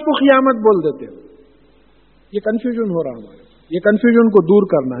यूनिवर्स को खियामत बोल देते हैं। ये कंफ्यूजन हो रहा है हमारे, ये कंफ्यूजन को दूर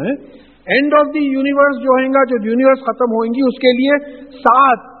करना है। एंड ऑफ द यूनिवर्स जो होगा, जो यूनिवर्स खत्म होंगी, उसके लिए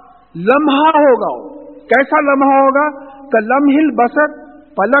सात लम्हा होगा। कैसा लम्हा होगा? कलमहिल बसर,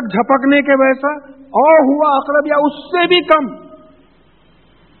 पलक झपकने के वैसा, और हुआ अकरब या उससे भी कम।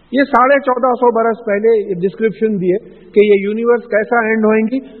 ये 1450 बरस पहले डिस्क्रिप्शन दिए कि ये यूनिवर्स कैसा एंड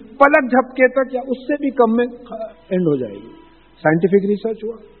होएंगी, पलक झपके तक या उससे भी कम में एंड हो जाएगी। साइंटिफिक रिसर्च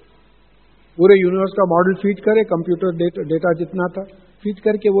हुआ, पूरे यूनिवर्स का मॉडल फीड करे, कंप्यूटर डेटा जितना था फीड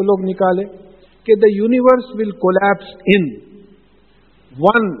करके वो लोग निकाले कि the universe will collapse in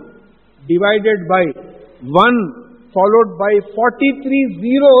 1 divided by 1 followed by 43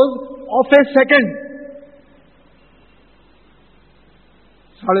 zeros of a second.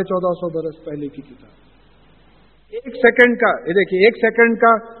 1450 बरस पहले की किताब। एक सेकंड का, ये देखिए, एक सेकंड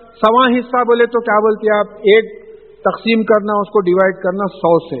का 100वां हिस्सा बोले तो क्या बोलते हैं आप? एक तकसीम करना, उसको डिवाइड करना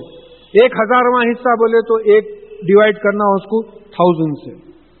 100 से। 1000वां हिस्सा बोले तो एक डिवाइड करना उसको 1000 से।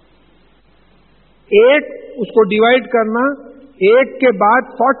 एक उसको डिवाइड करना, एक के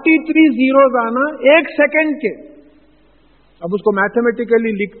बाद 43 zeros आना एक सेकंड के। अब उसको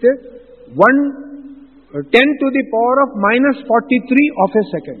मैथमेटिकली लिखते 10 to the power of -43 of a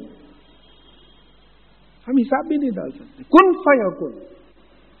second। हम हिसाब भी नहीं डाल सकते। कुन फयकुन।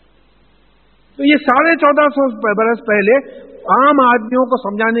 तो ये 1450 बरस पहले आम आदमियों को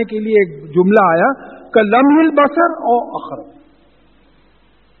समझाने के लिए एक जुमला आया, कलमहिल बसर और अखरब,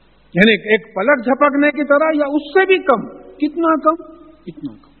 यानी एक पलक झपकने की तरह या उससे भी कम। कितना कम?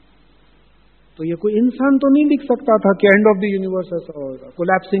 इतना कम। तो ये कोई इंसान तो नहीं लिख सकता था कि एंड ऑफ द यूनिवर्स ऐसा होगा,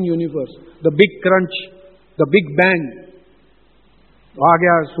 collapsing universe, the big crunch, the big bang. आ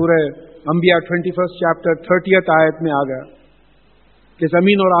गया सूरह अंबिया 21 चैप्टर 30 आयत में आ गया कि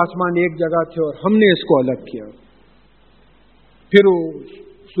जमीन और आसमान एक जगह थे और हमने इसको अलग किया। फिर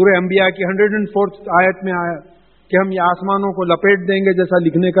सूरह अंबिया की 104 आयत में आया कि हम ये आसमानों को लपेट देंगे जैसा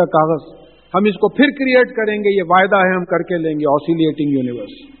लिखने का कागज, हम इसको फिर क्रिएट करेंगे, ये वायदा है, हम करके लेंगे। Oscillating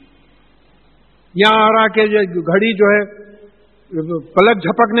universe. यहां आ रहा कि घड़ी जो है पलक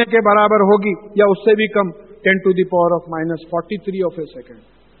झपकने के बराबर होगी या उससे भी कम, 10 to the power of -43 of a second।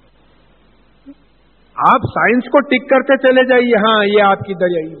 आप साइंस को टिक करते चले जाइए, हाँ ये आपकी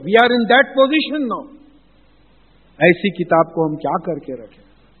दरिया, we are in that position now. ऐसी किताब को हम क्या करके रखें?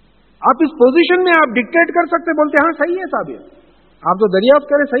 आप इस पोजीशन में आप डिक्टेट कर सकते, बोलते हाँ सही है साहब, आप जो दरियाफ्त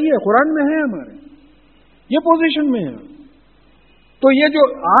करें सही है, कुरान में है, हमारे ये पोजीशन में है। तो ये जो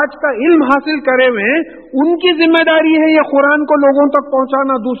आज का इल्म हासिल करे हुए हैं, उनकी जिम्मेदारी है ये कुरान को लोगों तक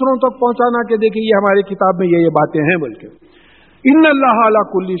पहुंचाना, दूसरों तक पहुंचाना कि देखिए ये हमारी किताब में ये बातें हैं। बल्कि इन्नल्लाह अला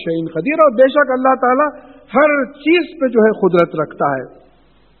कुल्ली शैइन कदीर, और बेशक अल्लाह ताला हर चीज पे जो है कुदरत रखता है।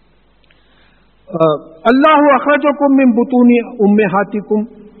 अल्लाहु अखरजकुम मिन बुतूनि उम्महातिकुम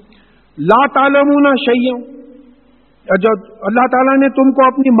ला तालमूना शैय्यन, जब अल्लाह ताला ने तुमको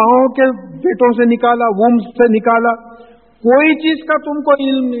अपनी माओं के पेटों से निकाला, वूम्ब से निकाला, कोई चीज का तुमको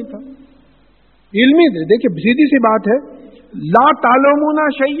इल्म नहीं था। इल्म ही देखिए सीधी सी बात है, ला तालमूना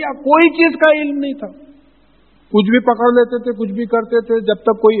शैय्या, कोई चीज का इल्म नहीं था। कुछ भी पकड़ लेते थे, कुछ भी करते थे। जब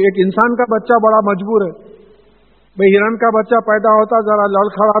तक कोई एक इंसान का बच्चा बड़ा मजबूर है, भाई हिरण का बच्चा पैदा होता, जरा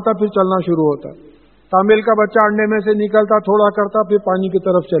लड़खड़ाता, फिर चलना शुरू होता। तामिल का बच्चा अंडे में से निकलता, थोड़ा करता, फिर पानी की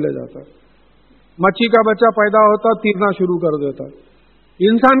तरफ चले जाता। मच्छी का बच्चा पैदा होता, तीरना शुरू कर देता।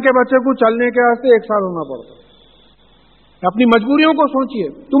 इंसान के बच्चे को चलने के वास्ते 1 साल होना पड़ता। अपनी मजबूरियों को सोचिए,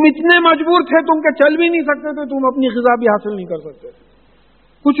 तुम इतने मजबूर थे, तुम के चल भी नहीं सकते थे, तुम अपनी ग़िज़ा भी हासिल नहीं कर सकते थे,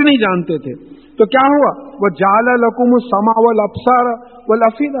 कुछ नहीं जानते थे। तो क्या हुआ? वह जाला लकुमुस समा वल अब्सार वल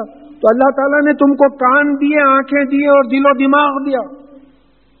अफीदा, तो अल्लाह ताला ने तुमको कान दिए, आंखें दिए और दिलो दिमाग दिया।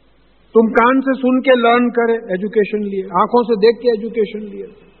 तुम कान से सुन के लर्न करे, एजुकेशन लिए, आंखों से देख के एजुकेशन लिए,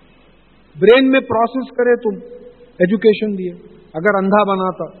 ब्रेन में प्रोसेस करे तुम, एजुकेशन लिए। अगर अंधा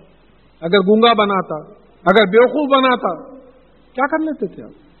बनाता, अगर गूंगा बनाता, अगर बेवकूफ बनाता, क्या कर लेते थे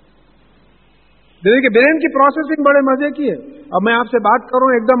आप? देखिए ब्रेन की प्रोसेसिंग बड़े मजे की है। अब मैं आपसे बात कर रहा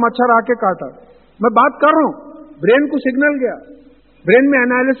हूं, एकदम मच्छर आके काटा, मैं बात कर रहा हूं, ब्रेन को सिग्नल गया, ब्रेन में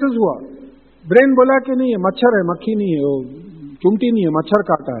एनालिसिस हुआ, ब्रेन बोला कि नहीं है मच्छर है, मक्खी नहीं है, वो चुमटी नहीं है, मच्छर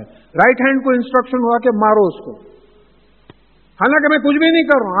काटा है। राइट हैंड को इंस्ट्रक्शन हुआ कि मारो उसको। हालांकि मैं कुछ भी नहीं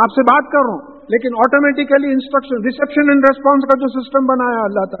कर रहा हूं, आपसे बात कर रहा हूं, लेकिन automatically instruction, reception and response का जो सिस्टम बनाया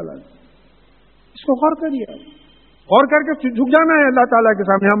अल्लाह ताला ने, इसको गौर करिए, गौर करके झुक जाना है अल्लाह ताला के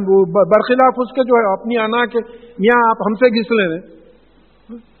सामने। हम बरखिलाफ उसके जो है अपनी अना के मियाँ आप हमसे घिस ले रहे,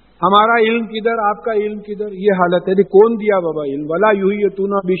 हमारा इल्म किधर, आपका इल्म किधर, ये हालत है। कौन दिया बाबा इल्म? वला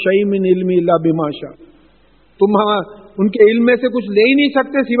युहियतूना बिशैइन मिन इल्मी इल्ला बिमा शा। तुम उनके इल्म में से कुछ ले ही नहीं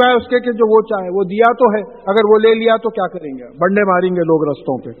सकते सिवाय उसके कि जो वो चाहे। वो दिया तो है, अगर वो ले लिया तो क्या करेंगे? बंडे मारेंगे लोग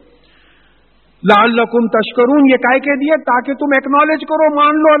रस्तों पे। लअल्लकुम तशकरून, ये काहे के दिया? ताकि तुम एक्नॉलेज करो,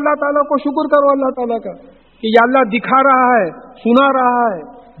 मान लो अल्लाह ताला को, शुक्र करो अल्लाह ताला का कि या अल्लाह दिखा रहा है, सुना रहा है,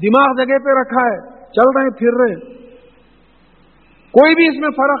 दिमाग जगह पे रखा है, चल रहे फिर रहे। कोई भी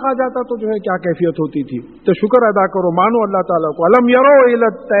इसमें फर्क आ जाता तो जो है क्या कैफियत होती थी। तो शुक्र अदा करो, मानो अल्लाह ताला को। अलम यरो इला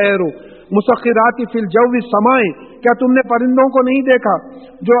तैरो मुसख्खिराति फिल जव्वी समाए, क्या तुमने परिंदों को नहीं देखा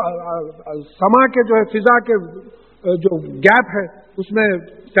जो समा के जो है फिजा के जो गैप है उसमें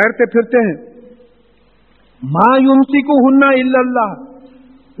तैरते फिरते हैं। मा युमसिकुहुन्ना इल्लल्लाह,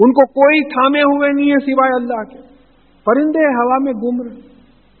 उनको कोई थामे हुए नहीं है सिवाय अल्लाह के। परिंदे हवा में घूम रहे।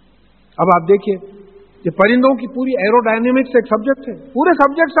 अब आप देखिए, ये परिंदों की पूरी एरोडायनेमिक्स एक सब्जेक्ट है, पूरे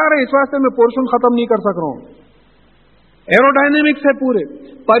सब्जेक्ट आ रहे हैं, इस वास्ते मैं पोर्शन खत्म नहीं कर सक रहा हूं। एरोडायनेमिक्स है पूरे।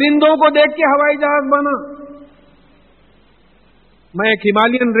 परिंदों को देख के हवाई जहाज बना। मैं एक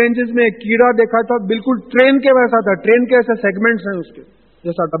हिमालयन रेंजेस में एक कीड़ा देखा था, बिल्कुल ट्रेन के वैसा था, ट्रेन के ऐसे सेगमेंट्स हैं उसके,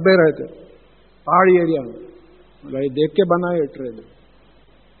 जैसा डब्बे रहे थे पहाड़ी एरिया में, मतलब ये देख के बना ये ट्रेन।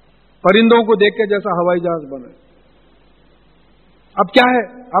 परिंदों को देख के जैसा हवाई जहाज बना। अब क्या है,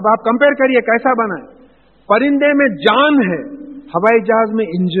 अब आप कंपेयर करिए कैसा बना है। परिंदे में जान है, हवाई जहाज में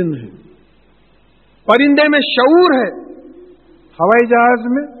इंजन है। परिंदे में शऊर है, हवाई जहाज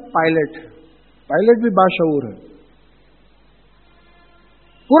में पायलट है। पायलट भी बाशऊर है।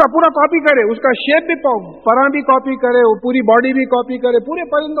 पूरा पूरा कॉपी करे, उसका शेप भी परा भी कॉपी करे, वो पूरी बॉडी भी कॉपी करे, पूरे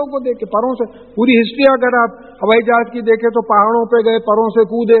परिंदों को देख के, परों से पूरी हिस्ट्री अगर आप हवाई जहाज की देखे तो पहाड़ों पे गए, परों से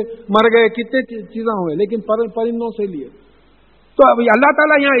कूदे, मर गए, कितने चीजें हुए, लेकिन परिंदों से लिए। तो अब अल्लाह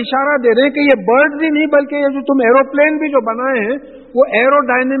ताला यहाँ इशारा दे रहे हैं कि ये बर्ड्स ही नहीं बल्कि ये जो तुम एरोप्लेन भी जो बनाए हैं वो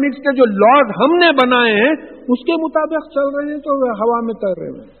एरोडायनेमिक्स के जो लॉज हमने बनाए हैं उसके मुताबिक चल रहे हैं, तो हवा में तैर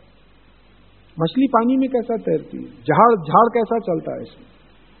रहे हैं। मछली पानी में कैसा तैरती है, झाड़ कैसा चलता है, इसमें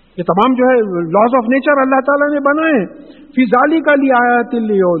ये तमाम जो है लॉज ऑफ नेचर अल्लाह ताला ने बनाए हैं। फी ज़ालिका लिआयातिन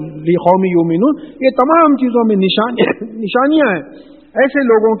लिक़ौमिन युमिनून, ये तमाम चीजों में निशानियां हैं ऐसे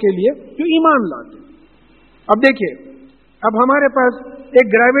लोगों के लिए जो ईमान लाते हैं। अब देखिए, अब हमारे पास एक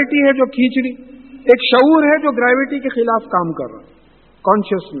ग्रेविटी है जो खींच रही, एक शऊर है जो ग्रेविटी के खिलाफ काम कर रहा,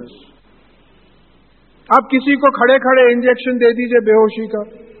 कॉन्शियसनेस। आप किसी को खड़े खड़े इंजेक्शन दे दीजिए बेहोशी का,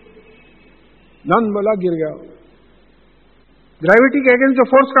 नन बोला गिर गया, ग्रेविटी के अगेंस्ट जो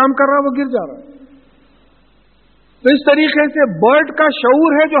फोर्स काम कर रहा है वो गिर जा रहा है। तो इस तरीके से बर्ड का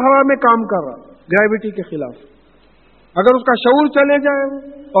शऊर है जो हवा में काम कर रहा, ग्रेविटी के खिलाफ। अगर उसका शऊर चले जाए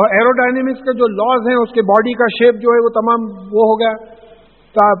और एरोडायनेमिक्स के जो लॉज हैं, उसके बॉडी का शेप जो है वो तमाम वो हो गया,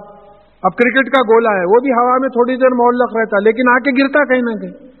 तो अब क्रिकेट का गोला है, वो भी हवा में थोड़ी देर मोहल्लक रहता है, लेकिन आके गिरता कहीं ना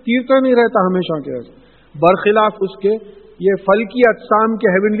कहीं, तीर तो नहीं रहता हमेशा के। बरखिलाफ उसके ये फल्की अजसाम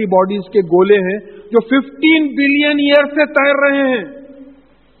के हेवनली बॉडीज के गोले हैं जो 15 बिलियन ईयर से तैर रहे हैं।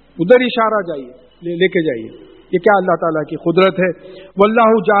 उधर इशारा जाइए, लेके जाइए, ये क्या अल्लाह ताला की कुदरत है।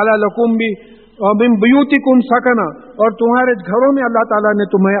 वल्लाहु जअला लकुम भी मिन बुयूतिकुम सकना, और तुम्हारे घरों में अल्लाह ताला ने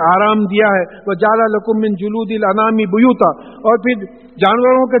तुम्हें आराम दिया है। व जअला लकुम मिन जुलूदिल अनामी बुयूता, और फिर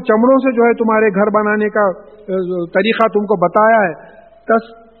जानवरों के चमड़ों से जो है तुम्हारे घर बनाने का तरीका तुमको बताया है।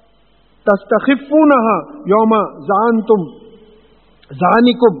 तस्तखिफूनहा यौमा ज़ानतुम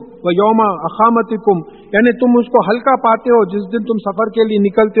ज़ानिकुम व यौमा अखामतिकुम, यानी तुम उसको हल्का पाते हो जिस दिन तुम सफर के लिए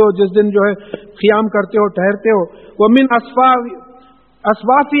निकलते हो, जिस दिन जो है क़ियाम करते हो, ठहरते हो। व मिन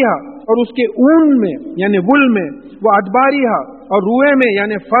अस्वाफिहा, और उसके ऊन में यानी वुल में, व अदबारिहा, और रुए में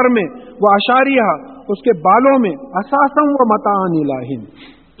यानी फर में, व अशारिहा, उसके बालों में, असासम व मताअन इलाहिन,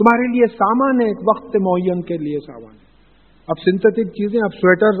 तुम्हारे लिए सामान है, एक वक्त मुअय्यन के लिए सामान है। अब सिंथेटिक चीजें, अब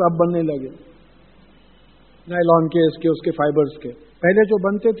स्वेटर्स अब बनने लगे, नायलॉन के, इसके उसके फाइबर्स के। पहले जो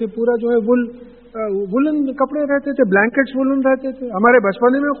बनते थे पूरा जो है वुल वुलन कपड़े रहते थे, ब्लैंकेट्स वुलन रहते थे। हमारे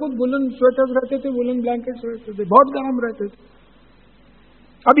बचपने में खुद वुलन स्वेटर्स रहते थे, वुलन ब्लैंकेट्स रहते थे, बहुत गर्म रहते थे।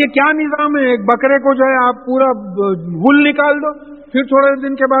 अब ये क्या निजाम है, एक बकरे को जो है आप पूरा वुल निकाल दो, फिर थोड़े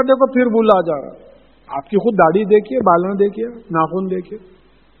दिन के बाद देखो फिर वुल आ जा रहा। आपकी खुद दाढ़ी देखिए, बालों देखिए, नाखून देखिए।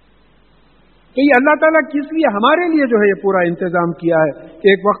 तो ये अल्लाह ताला किस लिए, हमारे लिए जो है ये पूरा इंतजाम किया है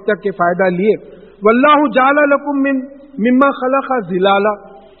कि एक वक्त तक के फायदा लिए। वल्लाहु जाला लकुम मिम्मा खलक़ा ज़िलाला,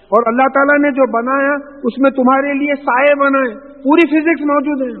 और अल्लाह ताला ने जो बनाया उसमें तुम्हारे लिए साए बनाए। पूरी फिजिक्स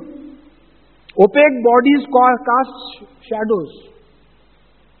मौजूद है। ओपेक बॉडीज कास्ट शैडोज,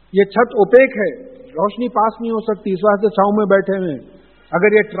 ये छत ओपेक है, रोशनी पास नहीं हो सकती, इस वास्ते छांव में बैठे हुए।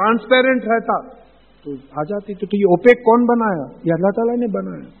 अगर ये ट्रांसपेरेंट रहता तो आ जाती। तो ये ओपेक कौन बनाया? ये अल्लाह ताला ने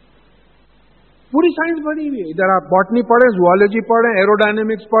बनाया। पूरी साइंस भरी हुई है। इधर आप बॉटनी पढ़े, जूलॉजी पढ़े,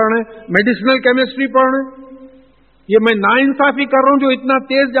 एरोडायनेमिक्स पढ़े, मेडिसिनल केमिस्ट्री पढ़े। ये मैं नाइंसाफी कर रहा हूं जो इतना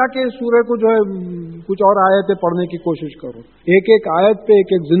तेज जाके सूर्य को जो है कुछ और आयतें पढ़ने की कोशिश करूं। एक एक आयत पे एक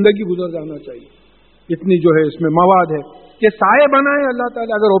एक जिंदगी गुजर जाना चाहिए, इतनी जो है इसमें मवाद है कि साए बनाए अल्लाह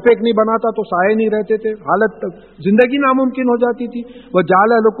ताला। अगर ओपेक नहीं बनाता तो साए नहीं रहते थे, हालत जिंदगी नामुमकिन हो जाती थी। वह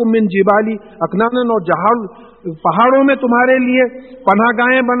जाला लकुम मिन जिबाली अकनानन, और जहां पहाड़ों में तुम्हारे लिए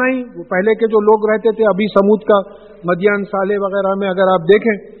पनाहगाहें बनाई। वो पहले के जो लोग रहते थे, अभी समुद्र का मदियान साले वगैरह में अगर आप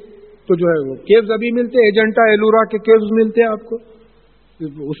देखें तो जो है वो केव्स अभी मिलते, एजेंटा एलूरा के केव्स मिलते हैं आपको,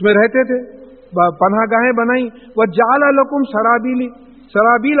 उसमें रहते थे, पनाहगाहें बनाई। वह जाला लकुम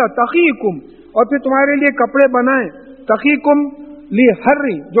सराबीला तकीकुम, और फिर तुम्हारे लिए कपड़े बनाए, तकीकुम ली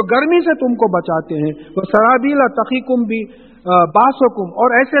हर्री, जो गर्मी से तुमको बचाते हैं। वह सराबीला तकीकुम भी बासकुम, और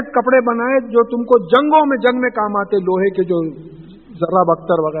ऐसे कपड़े बनाए जो तुमको जंगों में जंग में काम आते, लोहे के जो जर्रा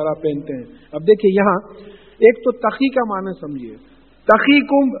बख्तर वगैरह पहनते हैं। अब देखिए यहां एक तो तकी का माने समझिए,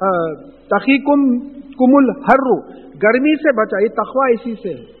 तकीकुम कुमुल हर्रु, गर्मी से बचा, ये तकवा इसी से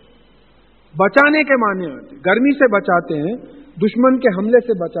है, बचाने के माने आते, गर्मी से बचाते हैं, दुश्मन के हमले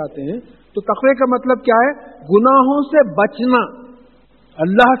से बचाते हैं। तो तकवे का मतलब क्या है? गुनाहों से बचना,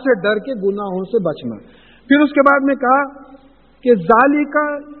 अल्लाह से डर के गुनाहों से बचना। फिर उसके बाद में कहा कि ज़ालिका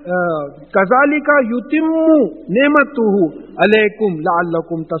कज़ालिका युतिम्मु नेमतुहु अलैकुम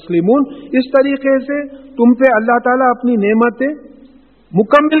लअल्लकुम तस्लिमून, इस तरीके से तुम पे अल्लाह ताला अपनी नेमतें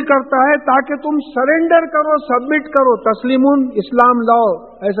मुकम्मिल करता है ताकि तुम सरेंडर करो, सबमिट करो। तस्लीमून इस्लाम लाओ,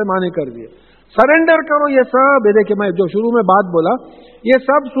 ऐसे माने कर दिए, सरेंडर करो। ये सब देखिए, मैं जो शुरू में बात बोला, ये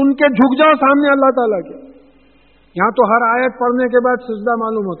सब सुन के झुक जाओ सामने अल्लाह ताला के। यहां तो हर आयत पढ़ने के बाद सिजदा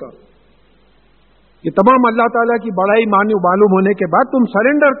मालूम होता। ये तमाम अल्लाह ताला की बड़ाई मालूम होने के बाद तुम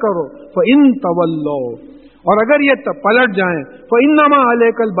सरेंडर करो। फ़इन तवल्लो, और अगर ये पलट जाएं, फ़इन्नमा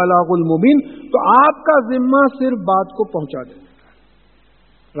अलैकल बलागुल मुबीन, तो आपका जिम्मा सिर्फ बात को पहुंचा देने का।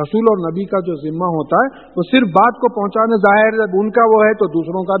 रसूल और नबी का जो जिम्मा होता है वो सिर्फ बात को पहुंचाने, जाहिर जब उनका वो है तो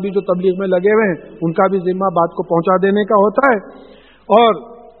दूसरों का भी जो तबलीग में लगे हुए हैं उनका भी जिम्मा बात को पहुंचा देने का होता है। और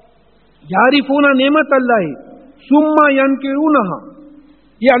यारिफूना नेमत अल्लाह सुम्मा यनकिरूनहा,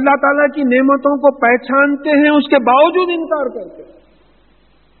 ये अल्लाह ताला की नेमतों को पहचानते हैं, उसके बावजूद इनकार करते हैं।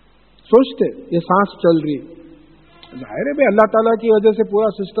 सोचते ये सांस चल रही, जाहिर है भाई अल्लाह ताला की वजह से पूरा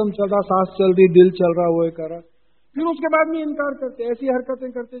सिस्टम चल रहा, सांस चल रही, दिल चल रहा, वो कर रहा, फिर उसके बाद में इनकार करते, ऐसी हरकतें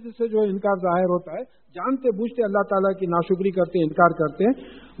करते जिससे जो इनकार जाहिर होता है, जानते बूझते अल्लाह ताला की नाशुक्री करते हैं, इनकार करते हैं।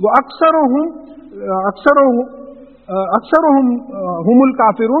 वो अक्सरुहुम हुमुल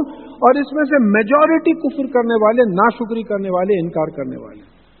काफिरून, और इसमें से मेजॉरिटी कुफ्र करने वाले, नाशुक्री करने वाले, इनकार करने वाले।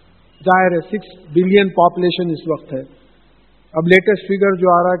 जाहिर है 6 बिलियन पॉपुलेशन इस वक्त है। अब लेटेस्ट फिगर जो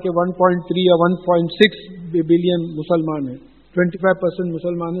आ रहा है कि 1.3 या 1.6 बिलियन मुसलमान है, 25%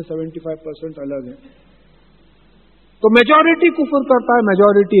 मुसलमान है, 75% अलग है। तो मेजॉरिटी कुफ्र करता है,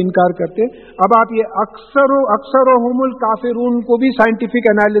 मेजॉरिटी इनकार करते। अब आप ये अक्सरुहुमुल काफिरून को भी साइंटिफिक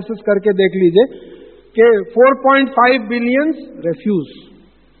एनालिसिस करके देख लीजिए कि 4.5 billion refuse,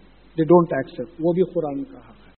 they don't accept, वो भी कुरान का